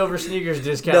 That Silver Sneakers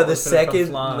discount. No, the was finna come second,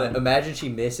 flying. imagine she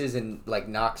misses and like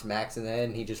knocks Max in the head,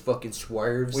 and he just fucking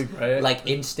swerves. We ran. Like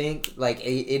instinct, like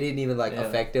it didn't even like Yeah.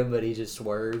 affect him, but he just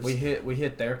swerves. we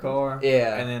hit their car.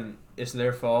 Yeah. And then it's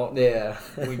their fault. Yeah.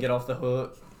 We get off the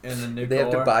hook in the new They car.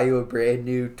 have to buy you a brand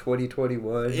new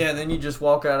 2021. Yeah, then you just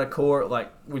walk out of court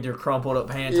like with your crumpled up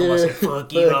hand till I Yeah. say,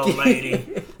 "Fuck you, Fuck old you."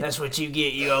 lady. That's what you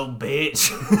get, you old bitch."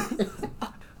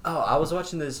 Oh, I was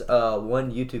watching this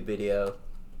one YouTube video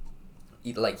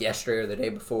like yesterday or the day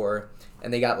before,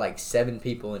 and they got like 7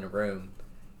 people in a room,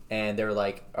 and they were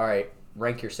like, all right,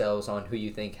 rank yourselves on who you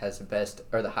think has the best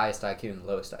or the highest IQ and the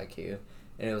lowest IQ.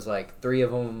 And it was like 3 of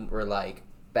them were like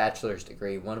bachelor's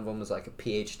degree, one of them was like a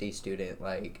PhD student,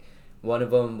 like One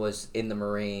of them was in the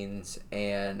Marines,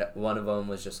 and one of them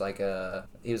was just like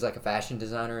he was like a fashion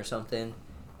designer or something.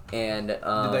 And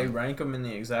Did they rank them in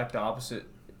the exact opposite?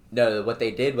 no, what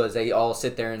they did was they all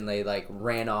sit there and they like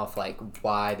ran off like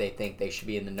why they think they should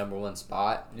be in the number one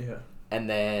spot. Yeah. And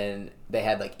then they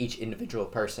had like each individual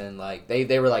person like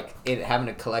they were like having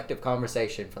a collective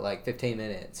conversation for like 15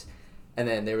 minutes, and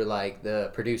then they were like the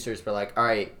producers were like, all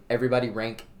right, everybody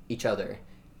rank each other,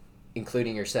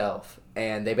 including yourself,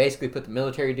 and they basically put the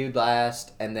military dude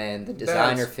last, and then the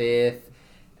designer fifth,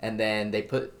 and then they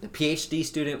put the PhD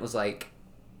student was like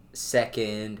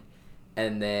second,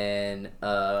 and then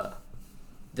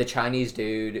the Chinese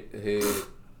dude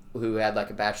who had like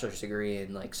a bachelor's degree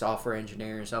in like software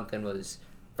engineering or something was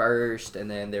first, and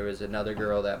then there was another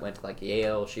girl that went to like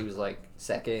Yale, she was like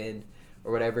second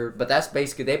or whatever. But that's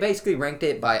basically they basically ranked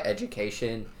it by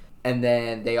education, and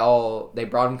then they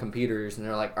brought in computers and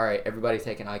they're like, all right, everybody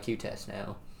take an IQ test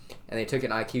now. And they took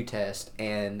an IQ test,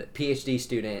 and PhD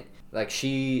student, like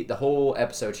the whole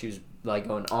episode she was like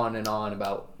going on and on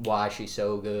about why she's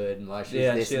so good and why she's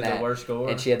this she and had that. the worst score.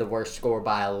 And she had the worst score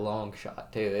by a long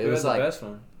shot too. It Who was had like the best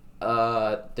one?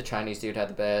 the Chinese dude had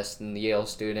the best, and the Yale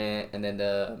student, and then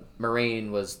the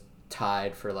Marine was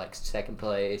tied for like second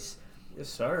place, Yes,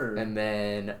 sir. and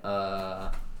then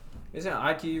Isn't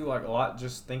IQ like a lot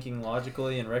just thinking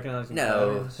logically and recognizing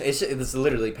no, patterns? it's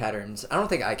literally patterns. I don't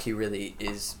think IQ really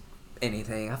is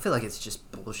anything. I feel like it's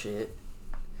just bullshit.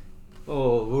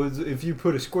 Oh, if you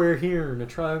put a square here and a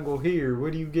triangle here,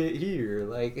 what do you get here?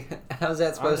 Like, how's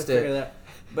that supposed to? Figure that.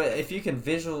 But if you can I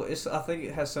think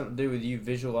it has something to do with you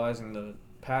visualizing the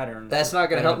patterns. That's not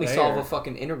gonna that help are me there. solve a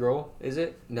fucking integral, is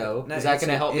it? No. No, Is that it's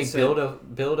gonna a- help me it's build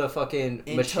a fucking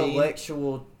machine?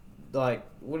 Intellectual, like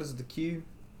what is the Q?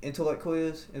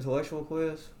 Intellectual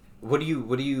quiz.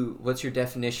 What's your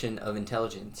definition of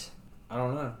intelligence? I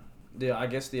don't know. I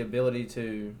guess the ability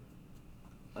to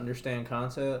understand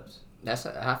concepts.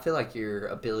 I feel like your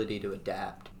ability to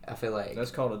adapt. I feel like That's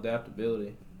called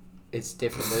adaptability. it's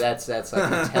different. But that's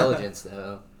like intelligence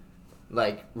though.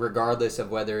 Like regardless of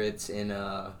whether it's in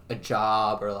a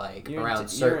job or like Your around your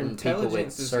certain people with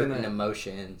intelligence is certain gonna-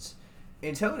 emotions.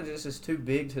 Intelligence is too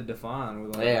big to define.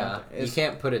 With like Yeah, it's, you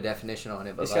can't put a definition on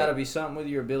it, but It's like, got to be something with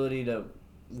your ability to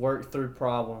work through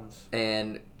problems.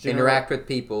 and General- interact with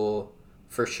people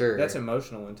for sure. That's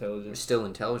emotional intelligence. still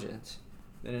intelligence.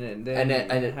 Then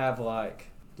and you have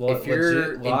like If you're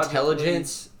legit, logically-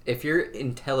 if you're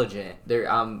intelligent,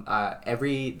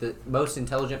 the most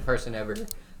intelligent person ever,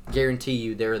 guarantee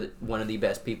you they're one of the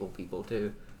best people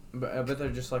too. But I bet they're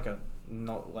just like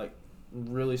like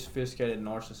really sophisticated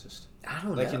narcissist. I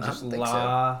don't They know. can I just don't think so.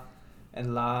 lie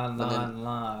and lie and But lie then- and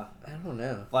lie. I don't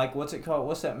know. Like what's it called?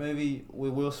 What's that movie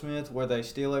with Will Smith where they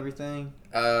steal everything?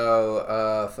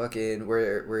 Oh, fucking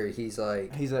where he's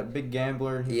like, He's that big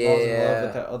gambler and he falls in love Yeah.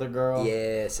 with that other girl.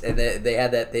 yes, and they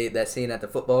had that scene at the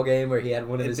football game where he had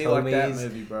one of It'd his be homies. like that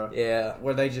movie, bro. Yeah,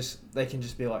 Where they can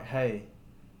just be like, hey,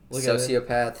 look at it.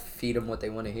 sociopath, feed them what they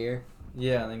want to hear.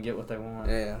 Yeah, and then get what they want.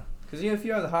 Yeah, Because if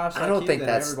you have the highest I don't IQ, think then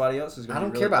that's- everybody else is going I to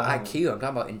don't be care really about dumb. IQ. I'm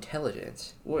talking about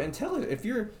intelligence. Well, intelligent. If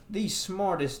you're the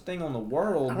smartest thing on the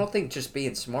world, I don't think just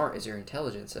being smart is your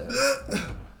intelligence. Though.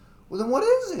 well, then what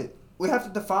is it? We have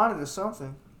to define it as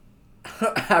something.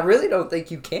 I really don't think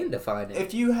you can define it.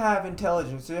 If you have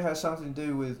intelligence, it has something to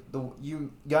do with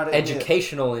you got to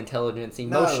Educational intelligence,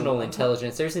 emotional I'm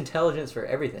intelligence. There's intelligence for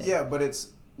everything. Yeah, but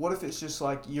what if it's just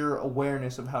like your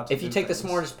awareness of how to. If you do take the things?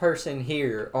 smartest person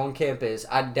here on campus,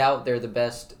 I doubt they're the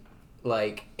best,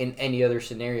 like in any other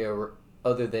scenario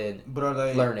other than but are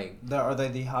they learning. Are they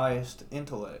the highest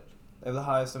intellect? They have the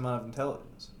highest amount of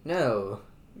intelligence. No.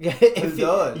 Who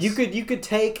does? You could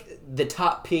take the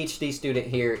top PhD student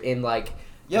here in like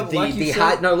Yeah, but the like you the said-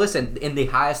 high, no listen in the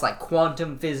highest like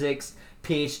quantum physics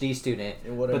PhD student,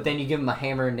 Yeah, whatever. but then you give them a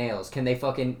hammer and nails. Can they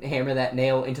fucking hammer that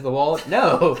nail into the wall?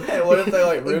 No. Hey, what if they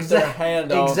like rip their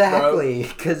hand off? Bro? Exactly,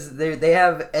 because they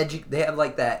have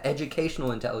like that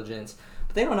educational intelligence,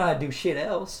 but they don't know how to do shit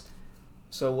else.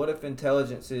 So what if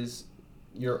intelligence is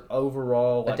your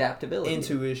overall like, Adaptability,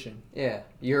 intuition? Yeah,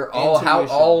 you're how Intuition.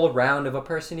 all around of a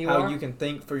person you How are. you can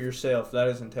think for yourself, that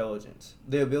is intelligence.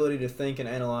 The ability to think and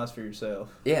analyze for yourself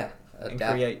Yeah, and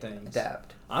create things.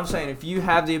 Adapt. I'm saying if you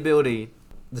have the ability,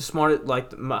 the smartest, like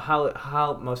the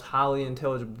most highly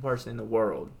intelligible person in the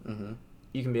world, Mm-hmm.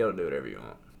 you can be able to do whatever you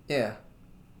want. Yeah,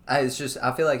 I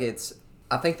feel like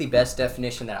I think the best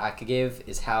definition that I could give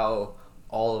is how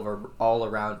all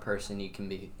around person you can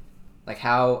be, like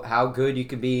how good you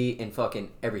can be in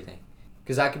fucking everything.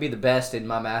 Because I could be the best in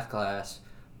my math class,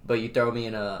 but you throw me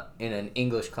in an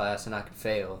English class and I could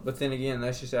fail. But then again,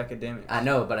 that's just academic. I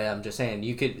know, but I'm just saying,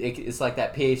 it's like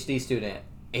that PhD student.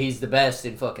 He's the best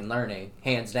in fucking learning,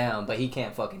 hands down, but he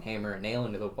can't fucking hammer a nail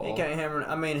into the wall. He can't hammer.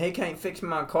 I mean, he can't fix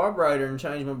my carburetor and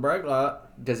change my brake light.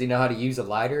 Does he know how to use a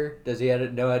lighter? Does he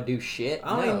know how to do shit?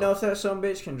 I don't even know if that son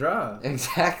bitch can drive.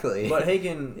 Exactly. But he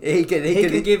can. He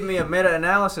can give me a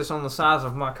meta-analysis on the size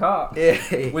of my cock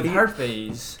with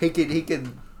herpes. He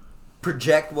could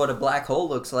project what a black hole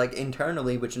looks like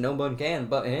internally, which no one can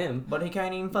but him. But he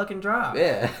can't even fucking drive.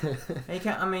 Yeah. He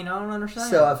can't. I mean, I don't understand.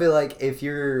 So I feel like if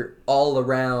you're all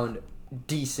around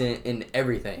decent in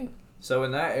everything. So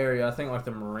in that area, I think like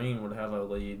the Marine would have a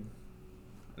lead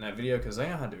in that video because they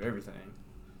know how to do everything.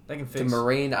 They can fix. The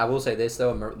Marine, I will say this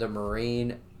though, the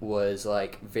Marine was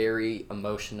like very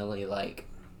emotionally like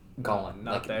gone,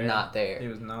 Not there. He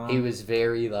was not. He was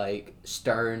very like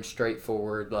stern,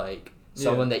 straightforward, like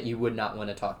someone that you would not want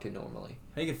to talk to normally.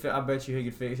 He could. I bet you he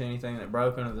could fix anything that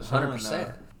broke under the sun.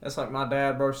 100%. That's like my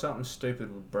dad, bro. Something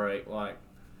stupid would break. Like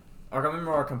I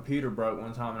remember our computer broke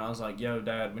one time, and I was like, "Yo,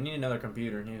 Dad, we need another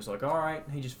computer." And he was like, "All right."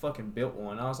 He just fucking built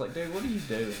one. I was like, "Dude, what are you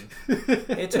doing?"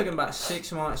 It took him about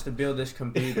 6 months to build this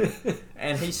computer,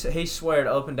 and he swore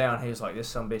up and down. He was like,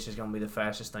 "This sumbitch is gonna be the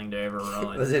fastest thing to ever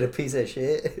run." Was it a piece of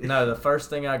shit? No, the first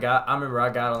thing I remember I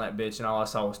got on that bitch, and all I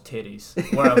saw was titties,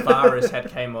 where a virus had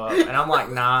came up, and I'm like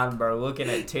 9, bro, looking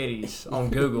at titties on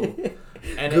Google.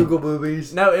 And Google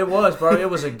boobies. No, it was, bro. It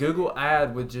was a Google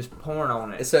ad with just porn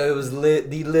on it. So it was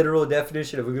the literal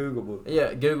definition of a Google booby.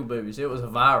 Yeah, Google boobies. It was a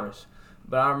virus.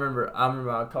 But I remember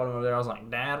I called him over there. I was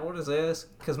like, "Dad, what is this?"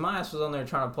 Because my ass was on there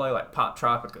trying to play like Pop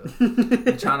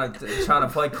Tropica, trying to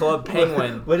play Club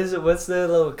Penguin. What is it? What's the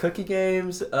little cookie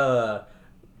games?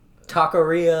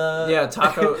 Taqueria. Yeah,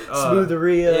 taco.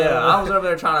 Smootheria. Yeah, I was over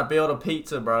there trying to build a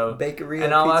pizza, bro. Bakeria.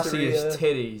 And all pizzeria. I see is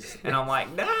titties, and I'm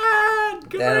like, "Dad,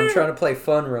 come Dad, here." I'm trying to play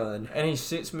Fun Run. And he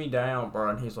sits me down, bro,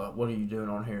 and he's like, "What are you doing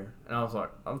on here?" And I was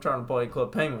like, "I'm trying to play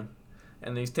Club Penguin."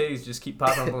 And these titties just keep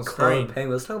popping up on the screen. Club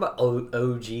Penguin. Let's talk about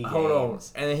OG games. Hold on.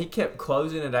 And then he kept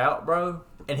closing it out, bro.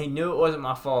 And he knew it wasn't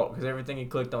my fault because everything he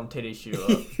clicked on titties shoot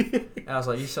up. And I was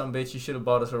like, "You son of a bitch, you should have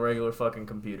bought us a regular fucking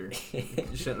computer. You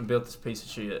shouldn't have built this piece of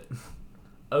shit."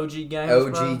 OG games,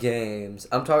 OG bro? games.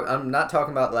 I'm not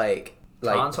talking about like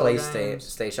Console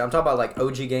PlayStation. I'm talking about like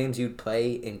OG games you'd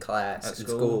play in class At in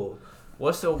school? school.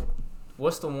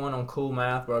 What's the one on Cool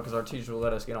Math, bro? Because our teacher would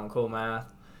let us get on Cool Math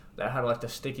that had like the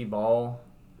sticky ball.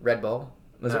 Red Ball.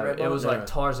 Was it Red Ball? It was No. like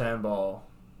Tarzan ball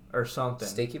or something.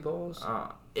 Sticky balls.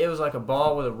 It was like a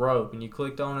ball with a rope, and you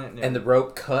clicked on it, And the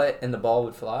rope cut and the ball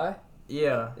would fly.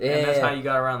 yeah, Yeah. and that's how you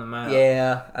got around the map.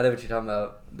 Yeah, I know what you're talking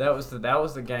about. That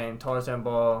was the game. Tarzan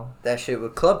ball. That shit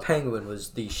with Club Penguin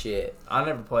was the shit. I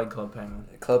never played Club Penguin.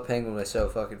 Club Penguin was so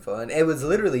fucking fun. It was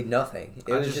literally nothing.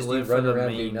 It I was just just lived you for run the around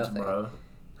and do memes, nothing. bro.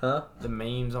 Huh? The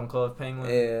memes on Club Penguin.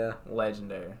 Yeah.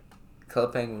 Legendary.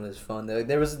 Club Penguin was fun though.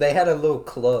 They had a little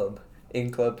club in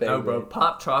Club Penguin. No, bro.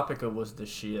 Pop Tropica was the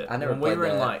shit. I never when we played were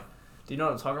in that. like, do you know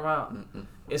what I'm talking about? Mm-mm.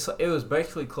 It was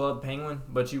basically Club Penguin,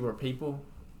 but you were people,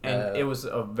 and Oh. it was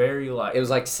a very like. It was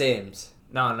like Sims.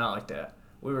 No, not like that.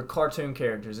 We were cartoon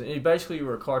characters. And basically, you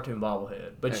were a cartoon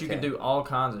bobblehead, but you could Okay. do all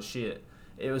kinds of shit.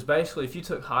 It was basically if you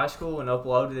took high school and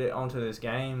uploaded it onto this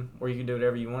game where you could do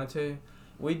whatever you wanted to,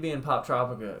 we'd be in Pop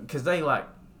Tropica because they like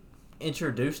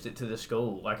introduced it to the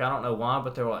school. Like I don't know why,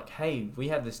 but they were like, "Hey, we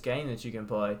have this game that you can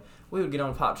play." We would get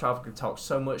on Pop Tropica and talk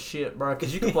so much shit, bro.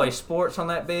 Because you could play sports on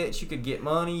that bitch. You could get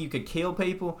money. You could kill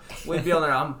people. We'd be on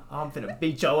there. I'm finna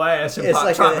beat your ass in It's Pop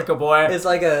like Tropica, boy. It's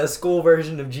like a school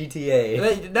version of GTA.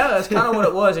 No, that's kind of what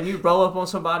it was. And you roll up on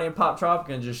somebody in Pop Tropica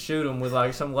and just shoot them with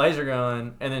like some laser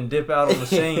gun, and then dip out on the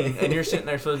scene. And you're sitting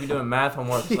there supposed to be doing math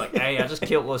homework. It's like, "Hey, I just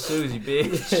killed Lil Susie,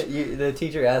 bitch. The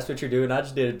teacher asked what you're doing. I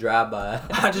just did a drive-by.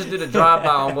 I just did a drive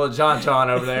by on Lil John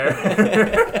over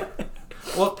there."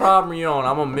 What problem are you on?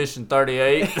 I'm on mission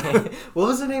 38. What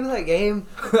was the name of that game?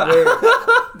 Where,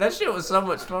 That shit was so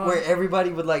much fun. where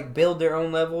everybody would like build their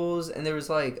own levels, and there was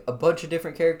like a bunch of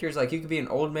different characters. Like you could be an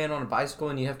old man on a bicycle,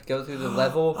 and you have to go through the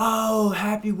level. Oh,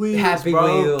 Happy Wheels, Happy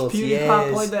bro. Wheels, PewDiePie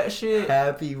yes. played that shit.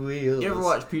 Happy Wheels. You ever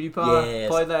watch PewDiePie Yes.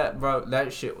 play that, bro?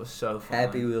 That shit was so fun.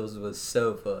 Happy Wheels was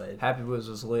so fun. Happy Wheels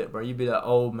was lit, bro. You be that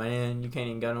old man. You can't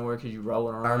even go nowhere because you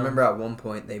rolling around. I remember at one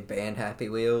point they banned Happy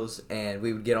Wheels, and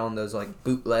we would get on those like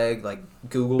bootleg like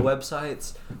Google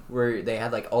websites where they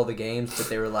had like all the games, but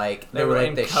they were like They were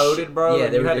like the encoded, bro. Yeah,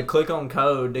 and they you were had to the- click on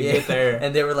code to yeah, get there.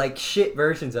 and they were like shit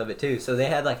versions of it too. So they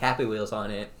had like Happy Wheels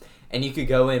on it, and you could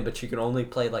go in, but you could only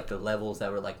play like the levels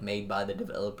that were like made by the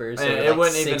developers. So And there it were, like,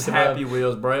 wasn't even 6 of them. Happy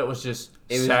Wheels, bro. It was just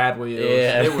It was- sad wheels.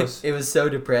 Yeah, It was. it was so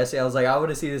depressing. I was like, I want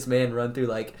to see this man run through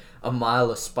like a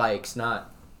mile of spikes,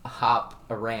 not hop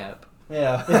a ramp.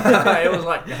 Yeah. It was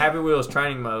like Happy Wheels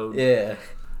training mode. Yeah.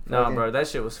 Nah, Okay. bro, that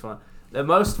shit was fun. The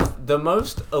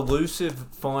most elusive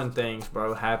fun things,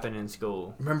 bro, happen in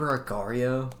school. Remember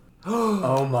Agario?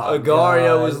 Oh my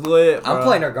Agario was lit, bro. I'm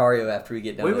playing Agario after we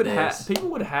get done We with would this. people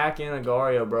would hack in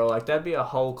Agario, bro. Like that'd be a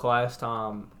whole class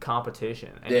time competition.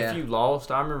 And Yeah. if you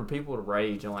lost, I remember people would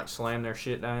rage and like slam their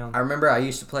shit down. I remember I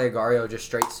used to play Agario just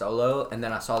straight solo, and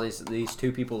then I saw these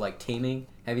two people like teaming.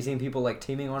 Have you seen people like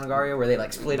teaming on Agario where they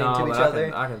like split Nah, into but each I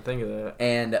other? I can think of that.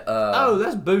 And Oh,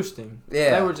 that's boosting.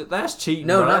 Yeah. That's cheating.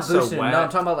 no, bro. not That's boosting. So No, whack. I'm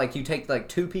talking about like you take like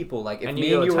two people. Like if And me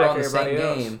you and you were attack on the same everybody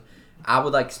else. game, I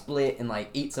would like split and like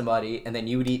eat somebody, and then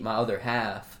you would eat my other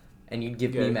half, and you'd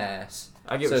give me Okay. mass.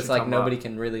 I get So what it's you're like talking nobody about.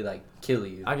 can really like kill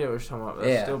you. I get what you're talking about. That's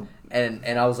Yeah. still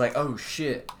And I was like, oh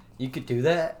shit, you could do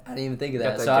that? I didn't even think of Got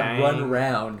that. the So I'd run gang.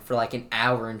 around for like an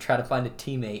hour and try to find a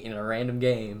teammate in a random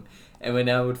game. And when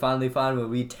I would finally find one,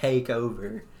 we'd take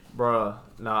over. Bruh,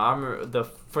 no, I remember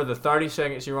for the 30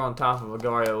 seconds you were on top of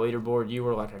Agario leaderboard, you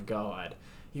were like a god.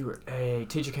 You were, hey,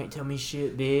 teacher can't tell me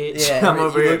shit, bitch. Yeah, I'm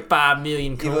over you here look- at 5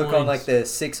 million coins. You look on like the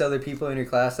 6 other people in your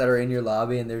class that are in your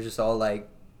lobby, and they're just all like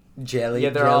jelly. Yeah,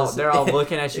 they're all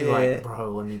looking at you Yeah. like, bro,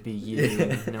 let me be you. Yeah.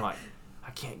 And they're like, I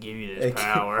can't give you I this can't-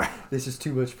 power. This is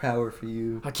too much power for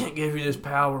you. I can't give you this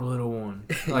power, little one.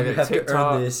 Like you a have to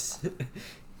TikTok. earn this.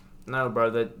 No, bro.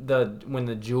 When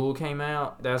the Jewel came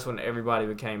out, that's when everybody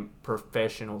became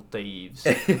professional thieves.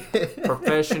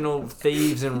 Professional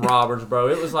thieves and robbers, bro.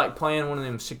 It was like playing one of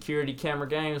them security camera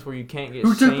games where you can't get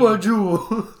Who seen. took my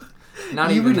jewel?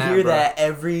 Not you even would hear bro. that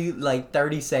every like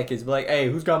 30 seconds. Be like, hey,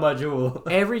 who's got my jewel?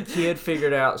 Every kid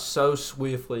figured out so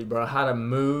swiftly, bro, how to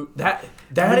move. That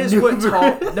is what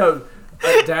taught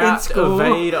adapt, school.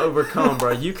 evade, overcome,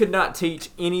 bro. You could not teach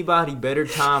anybody better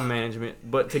time management,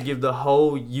 but to give the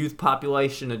whole youth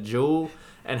population a jewel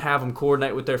and have them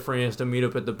coordinate with their friends to meet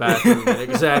up at the bathroom at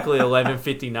exactly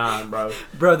 11:59, bro.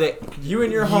 Bro, You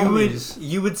and your you would homies.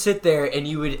 you would sit there and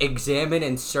you would examine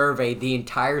and survey the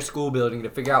entire school building to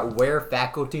figure out where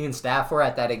faculty and staff were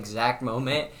at that exact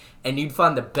moment, and you'd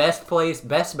find the best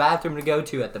bathroom to go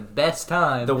to at the best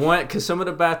time. The one, because some of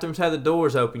the bathrooms had the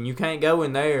doors open. You can't go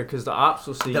in there because the ops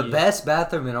will see The you. best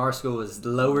bathroom in our school was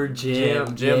lower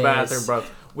gym. Gym Yes. bathroom, bro.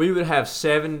 We would have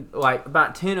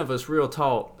about 10 of us, real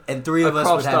talk. And 3 of us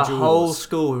Across would have the whole jewels.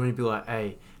 school, we'd be like,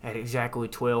 hey, at exactly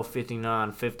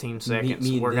 12:59, 15 seconds,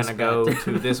 me in we're this going to go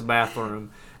bathroom." to this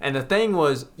bathroom. And the thing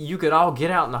was, you could all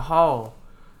get out in the hall,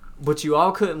 but you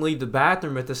all couldn't leave the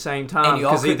bathroom at the same time. And you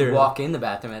all 'cause couldn't walk in the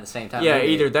bathroom at the same time. Yeah,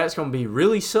 either that's going to be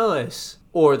really sus,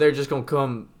 or they're just going to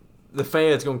come, the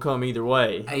feds going to come either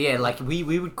way. Yeah, like we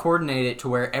would coordinate it to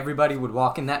where everybody would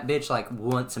walk in that bitch like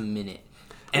once a minute.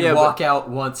 And Yeah, walk out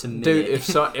once a minute. Dude, if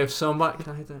somebody,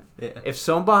 can I hit that? Yeah. If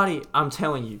somebody, I'm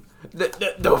telling you,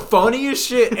 the funniest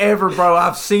shit ever, bro.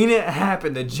 I've seen it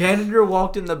happen. The janitor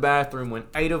walked in the bathroom when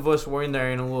 8 of us were in there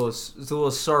in a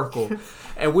little circle,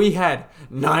 and we had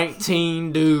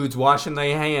 19 dudes washing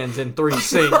their hands in 3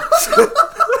 sinks.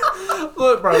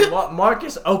 Look, bro,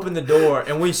 Marcus opened the door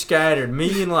and we scattered.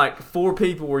 Me and like 4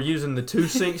 people were using the 2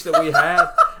 sinks that we had,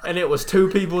 and it was 2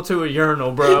 people to a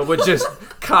urinal, bro, with just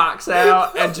cocks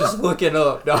out and just looking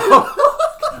up, dog.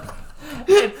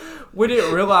 And we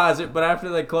didn't realize it, but after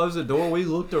they closed the door, we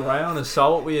looked around and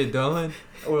saw what we had done.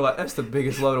 And we were like, that's the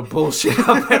biggest load of bullshit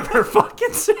I've ever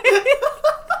fucking seen.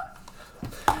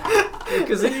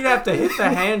 Because then you have to hit the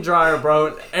hand dryer, bro.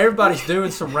 And everybody's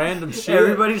doing some random shit.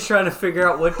 Everybody's trying to figure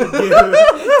out what to do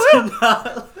to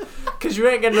not. Because you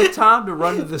ain't got enough time to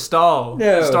run to the stall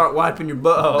No. and start wiping your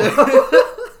butthole.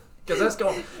 Because that's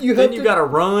going. You Then have you to- got to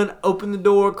run, open the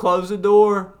door, close the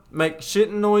door, make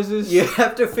shitting noises. You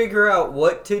have to figure out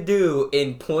what to do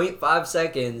in 0.5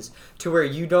 seconds to where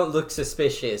you don't look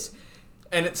suspicious.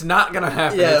 And it's not gonna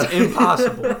happen. Yeah. It's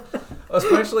impossible.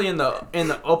 Especially in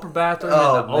the upper bathroom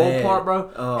Oh, in the old man. part,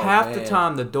 bro. Oh, Half the man.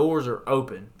 time the doors are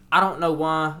open. I don't know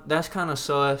why. That's kind of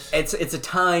sus. It's a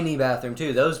tiny bathroom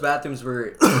too. Those bathrooms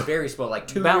were very small, like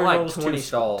 2 About like urinals, 2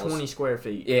 stalls. 20 square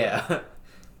feet. Yeah.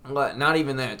 Like, not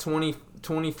even that.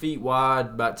 20 feet wide,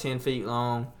 about 10 feet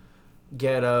long.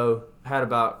 Ghetto. Had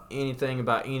about anything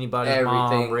about anybody's mom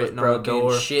Everything was written on the broken.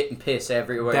 door. Shit and piss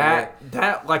everywhere.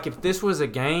 That like if this was a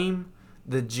game,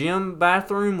 the gym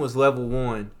bathroom was level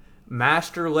 1.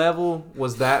 Master level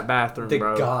was that bathroom, the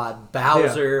bro. god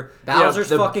Bowser. Yeah.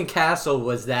 Bowser's Yeah, the- fucking castle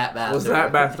was that bathroom. Was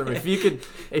that bathroom?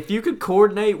 If you could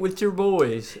coordinate with your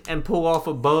boys and pull off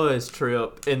a buzz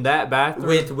trip in that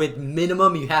bathroom, with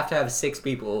minimum you have to have 6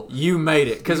 people. you made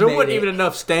it. Because You there wasn't made even it.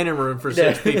 enough standing room for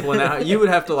 6 people. And you would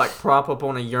have to like prop up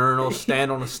on a urinal,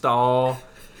 stand on a stall.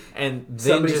 and then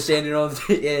Somebody just standing on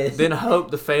the then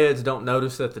hope the feds don't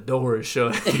notice that the door is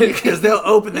shut because they'll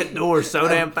open that door so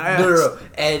damn fast. No.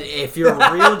 And if you're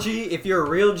a real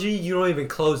G, you don't even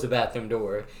close the bathroom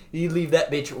door. You leave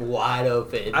that bitch wide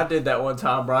open. I did that one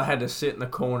time, bro. I had to sit in the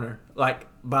corner, like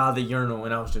by the urinal,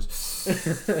 and I was just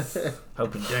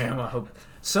hoping. Damn, I hope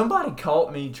somebody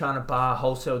caught me trying to buy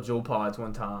wholesale jewel pods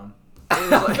one time. It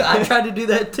was like, I tried to do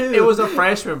that too. it was a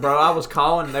freshman, bro. I was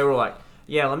calling, and they were like,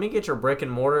 "Yeah, let me get your brick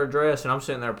and mortar address," and I'm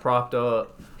sitting there propped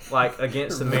up, like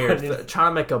against the mirror, trying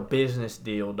to make a business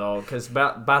deal, dog. Because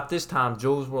about this time,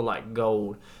 jewels were like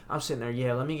gold. I'm sitting there,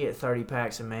 yeah, let me get 30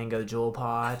 packs of mango jewel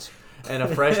pods. And a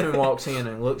freshman walks in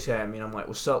and looks at me, and I'm like,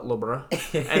 "What's up, little bro?"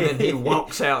 And then he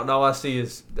walks out, and all I see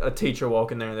is a teacher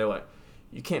walking there, and they're like,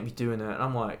 "You can't be doing that." And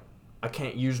I'm like, "I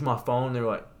can't use my phone." They're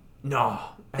like, "No."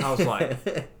 And I was like,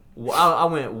 I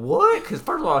went, "What?" Because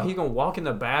first of all, he's gonna walk in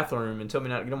the bathroom and tell me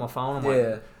not to get on my phone. I'm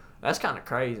like, that's kind of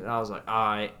crazy. And I was like, all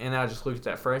right. And I just looked at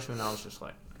that freshman, and I was just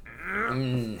like,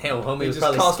 hell, homie it was just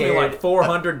probably cost scared. me like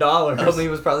 $400. Homie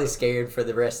was probably scared for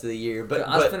the rest of the year. But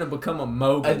I was finna become a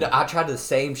mogul. I tried the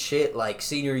same shit like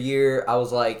senior year. I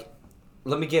was like,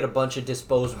 let me get a bunch of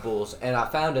disposables, and I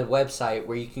found a website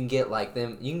where you can get like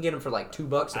them. You can get them for like $2 a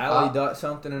pop. Alley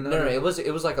something and No, it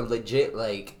was like a legit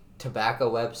like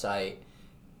tobacco website,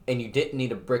 and you didn't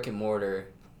need a brick and mortar,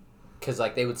 cause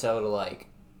like they would sell to like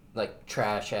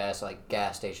trash ass like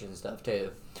gas stations and stuff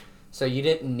too. So you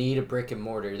didn't need a brick and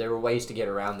mortar. There were ways to get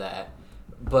around that,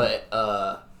 but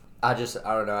I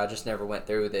don't know. I just never went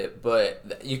through with it.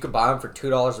 But you could buy them for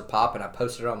 $2 a pop, and I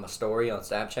posted it on my story on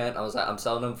Snapchat. I was like, I'm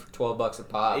selling them for $12 a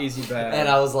pop. Easy bag. And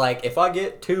I was like, if I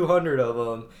get 200 of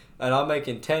them, and I'm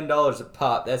making $10 a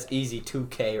pop, that's easy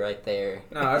 $2K right there.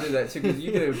 No, I did that too because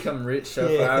you could become rich so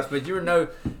fast, but you were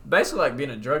basically like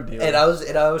being a drug dealer. And I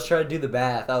was trying to do the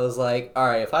math. I was like, all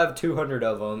right, if I have 200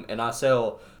 of them and I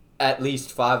sell at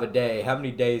least 5 a day, how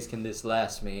many days can this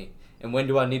last me? And when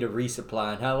do I need a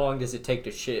resupply? And how long does it take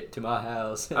to ship to my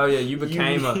house? Oh yeah, you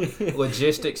became a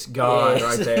logistics god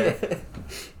right there.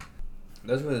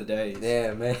 Those were the days.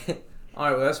 Yeah, man. All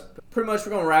right, well that's pretty much.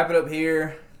 We're gonna wrap it up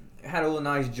here. Had a little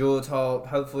nice jewel talk.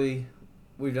 Hopefully,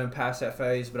 we've done past that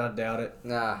phase, but I doubt it.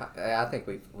 Nah, I think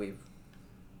we've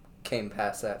came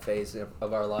past that phase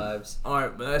of our lives. All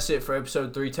right, but that's it for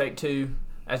episode 3, take 2.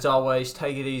 As always,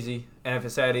 take it easy, and if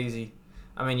it's that easy,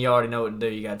 I mean, you already know what to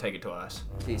do. You gotta take it twice.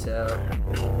 Peace out.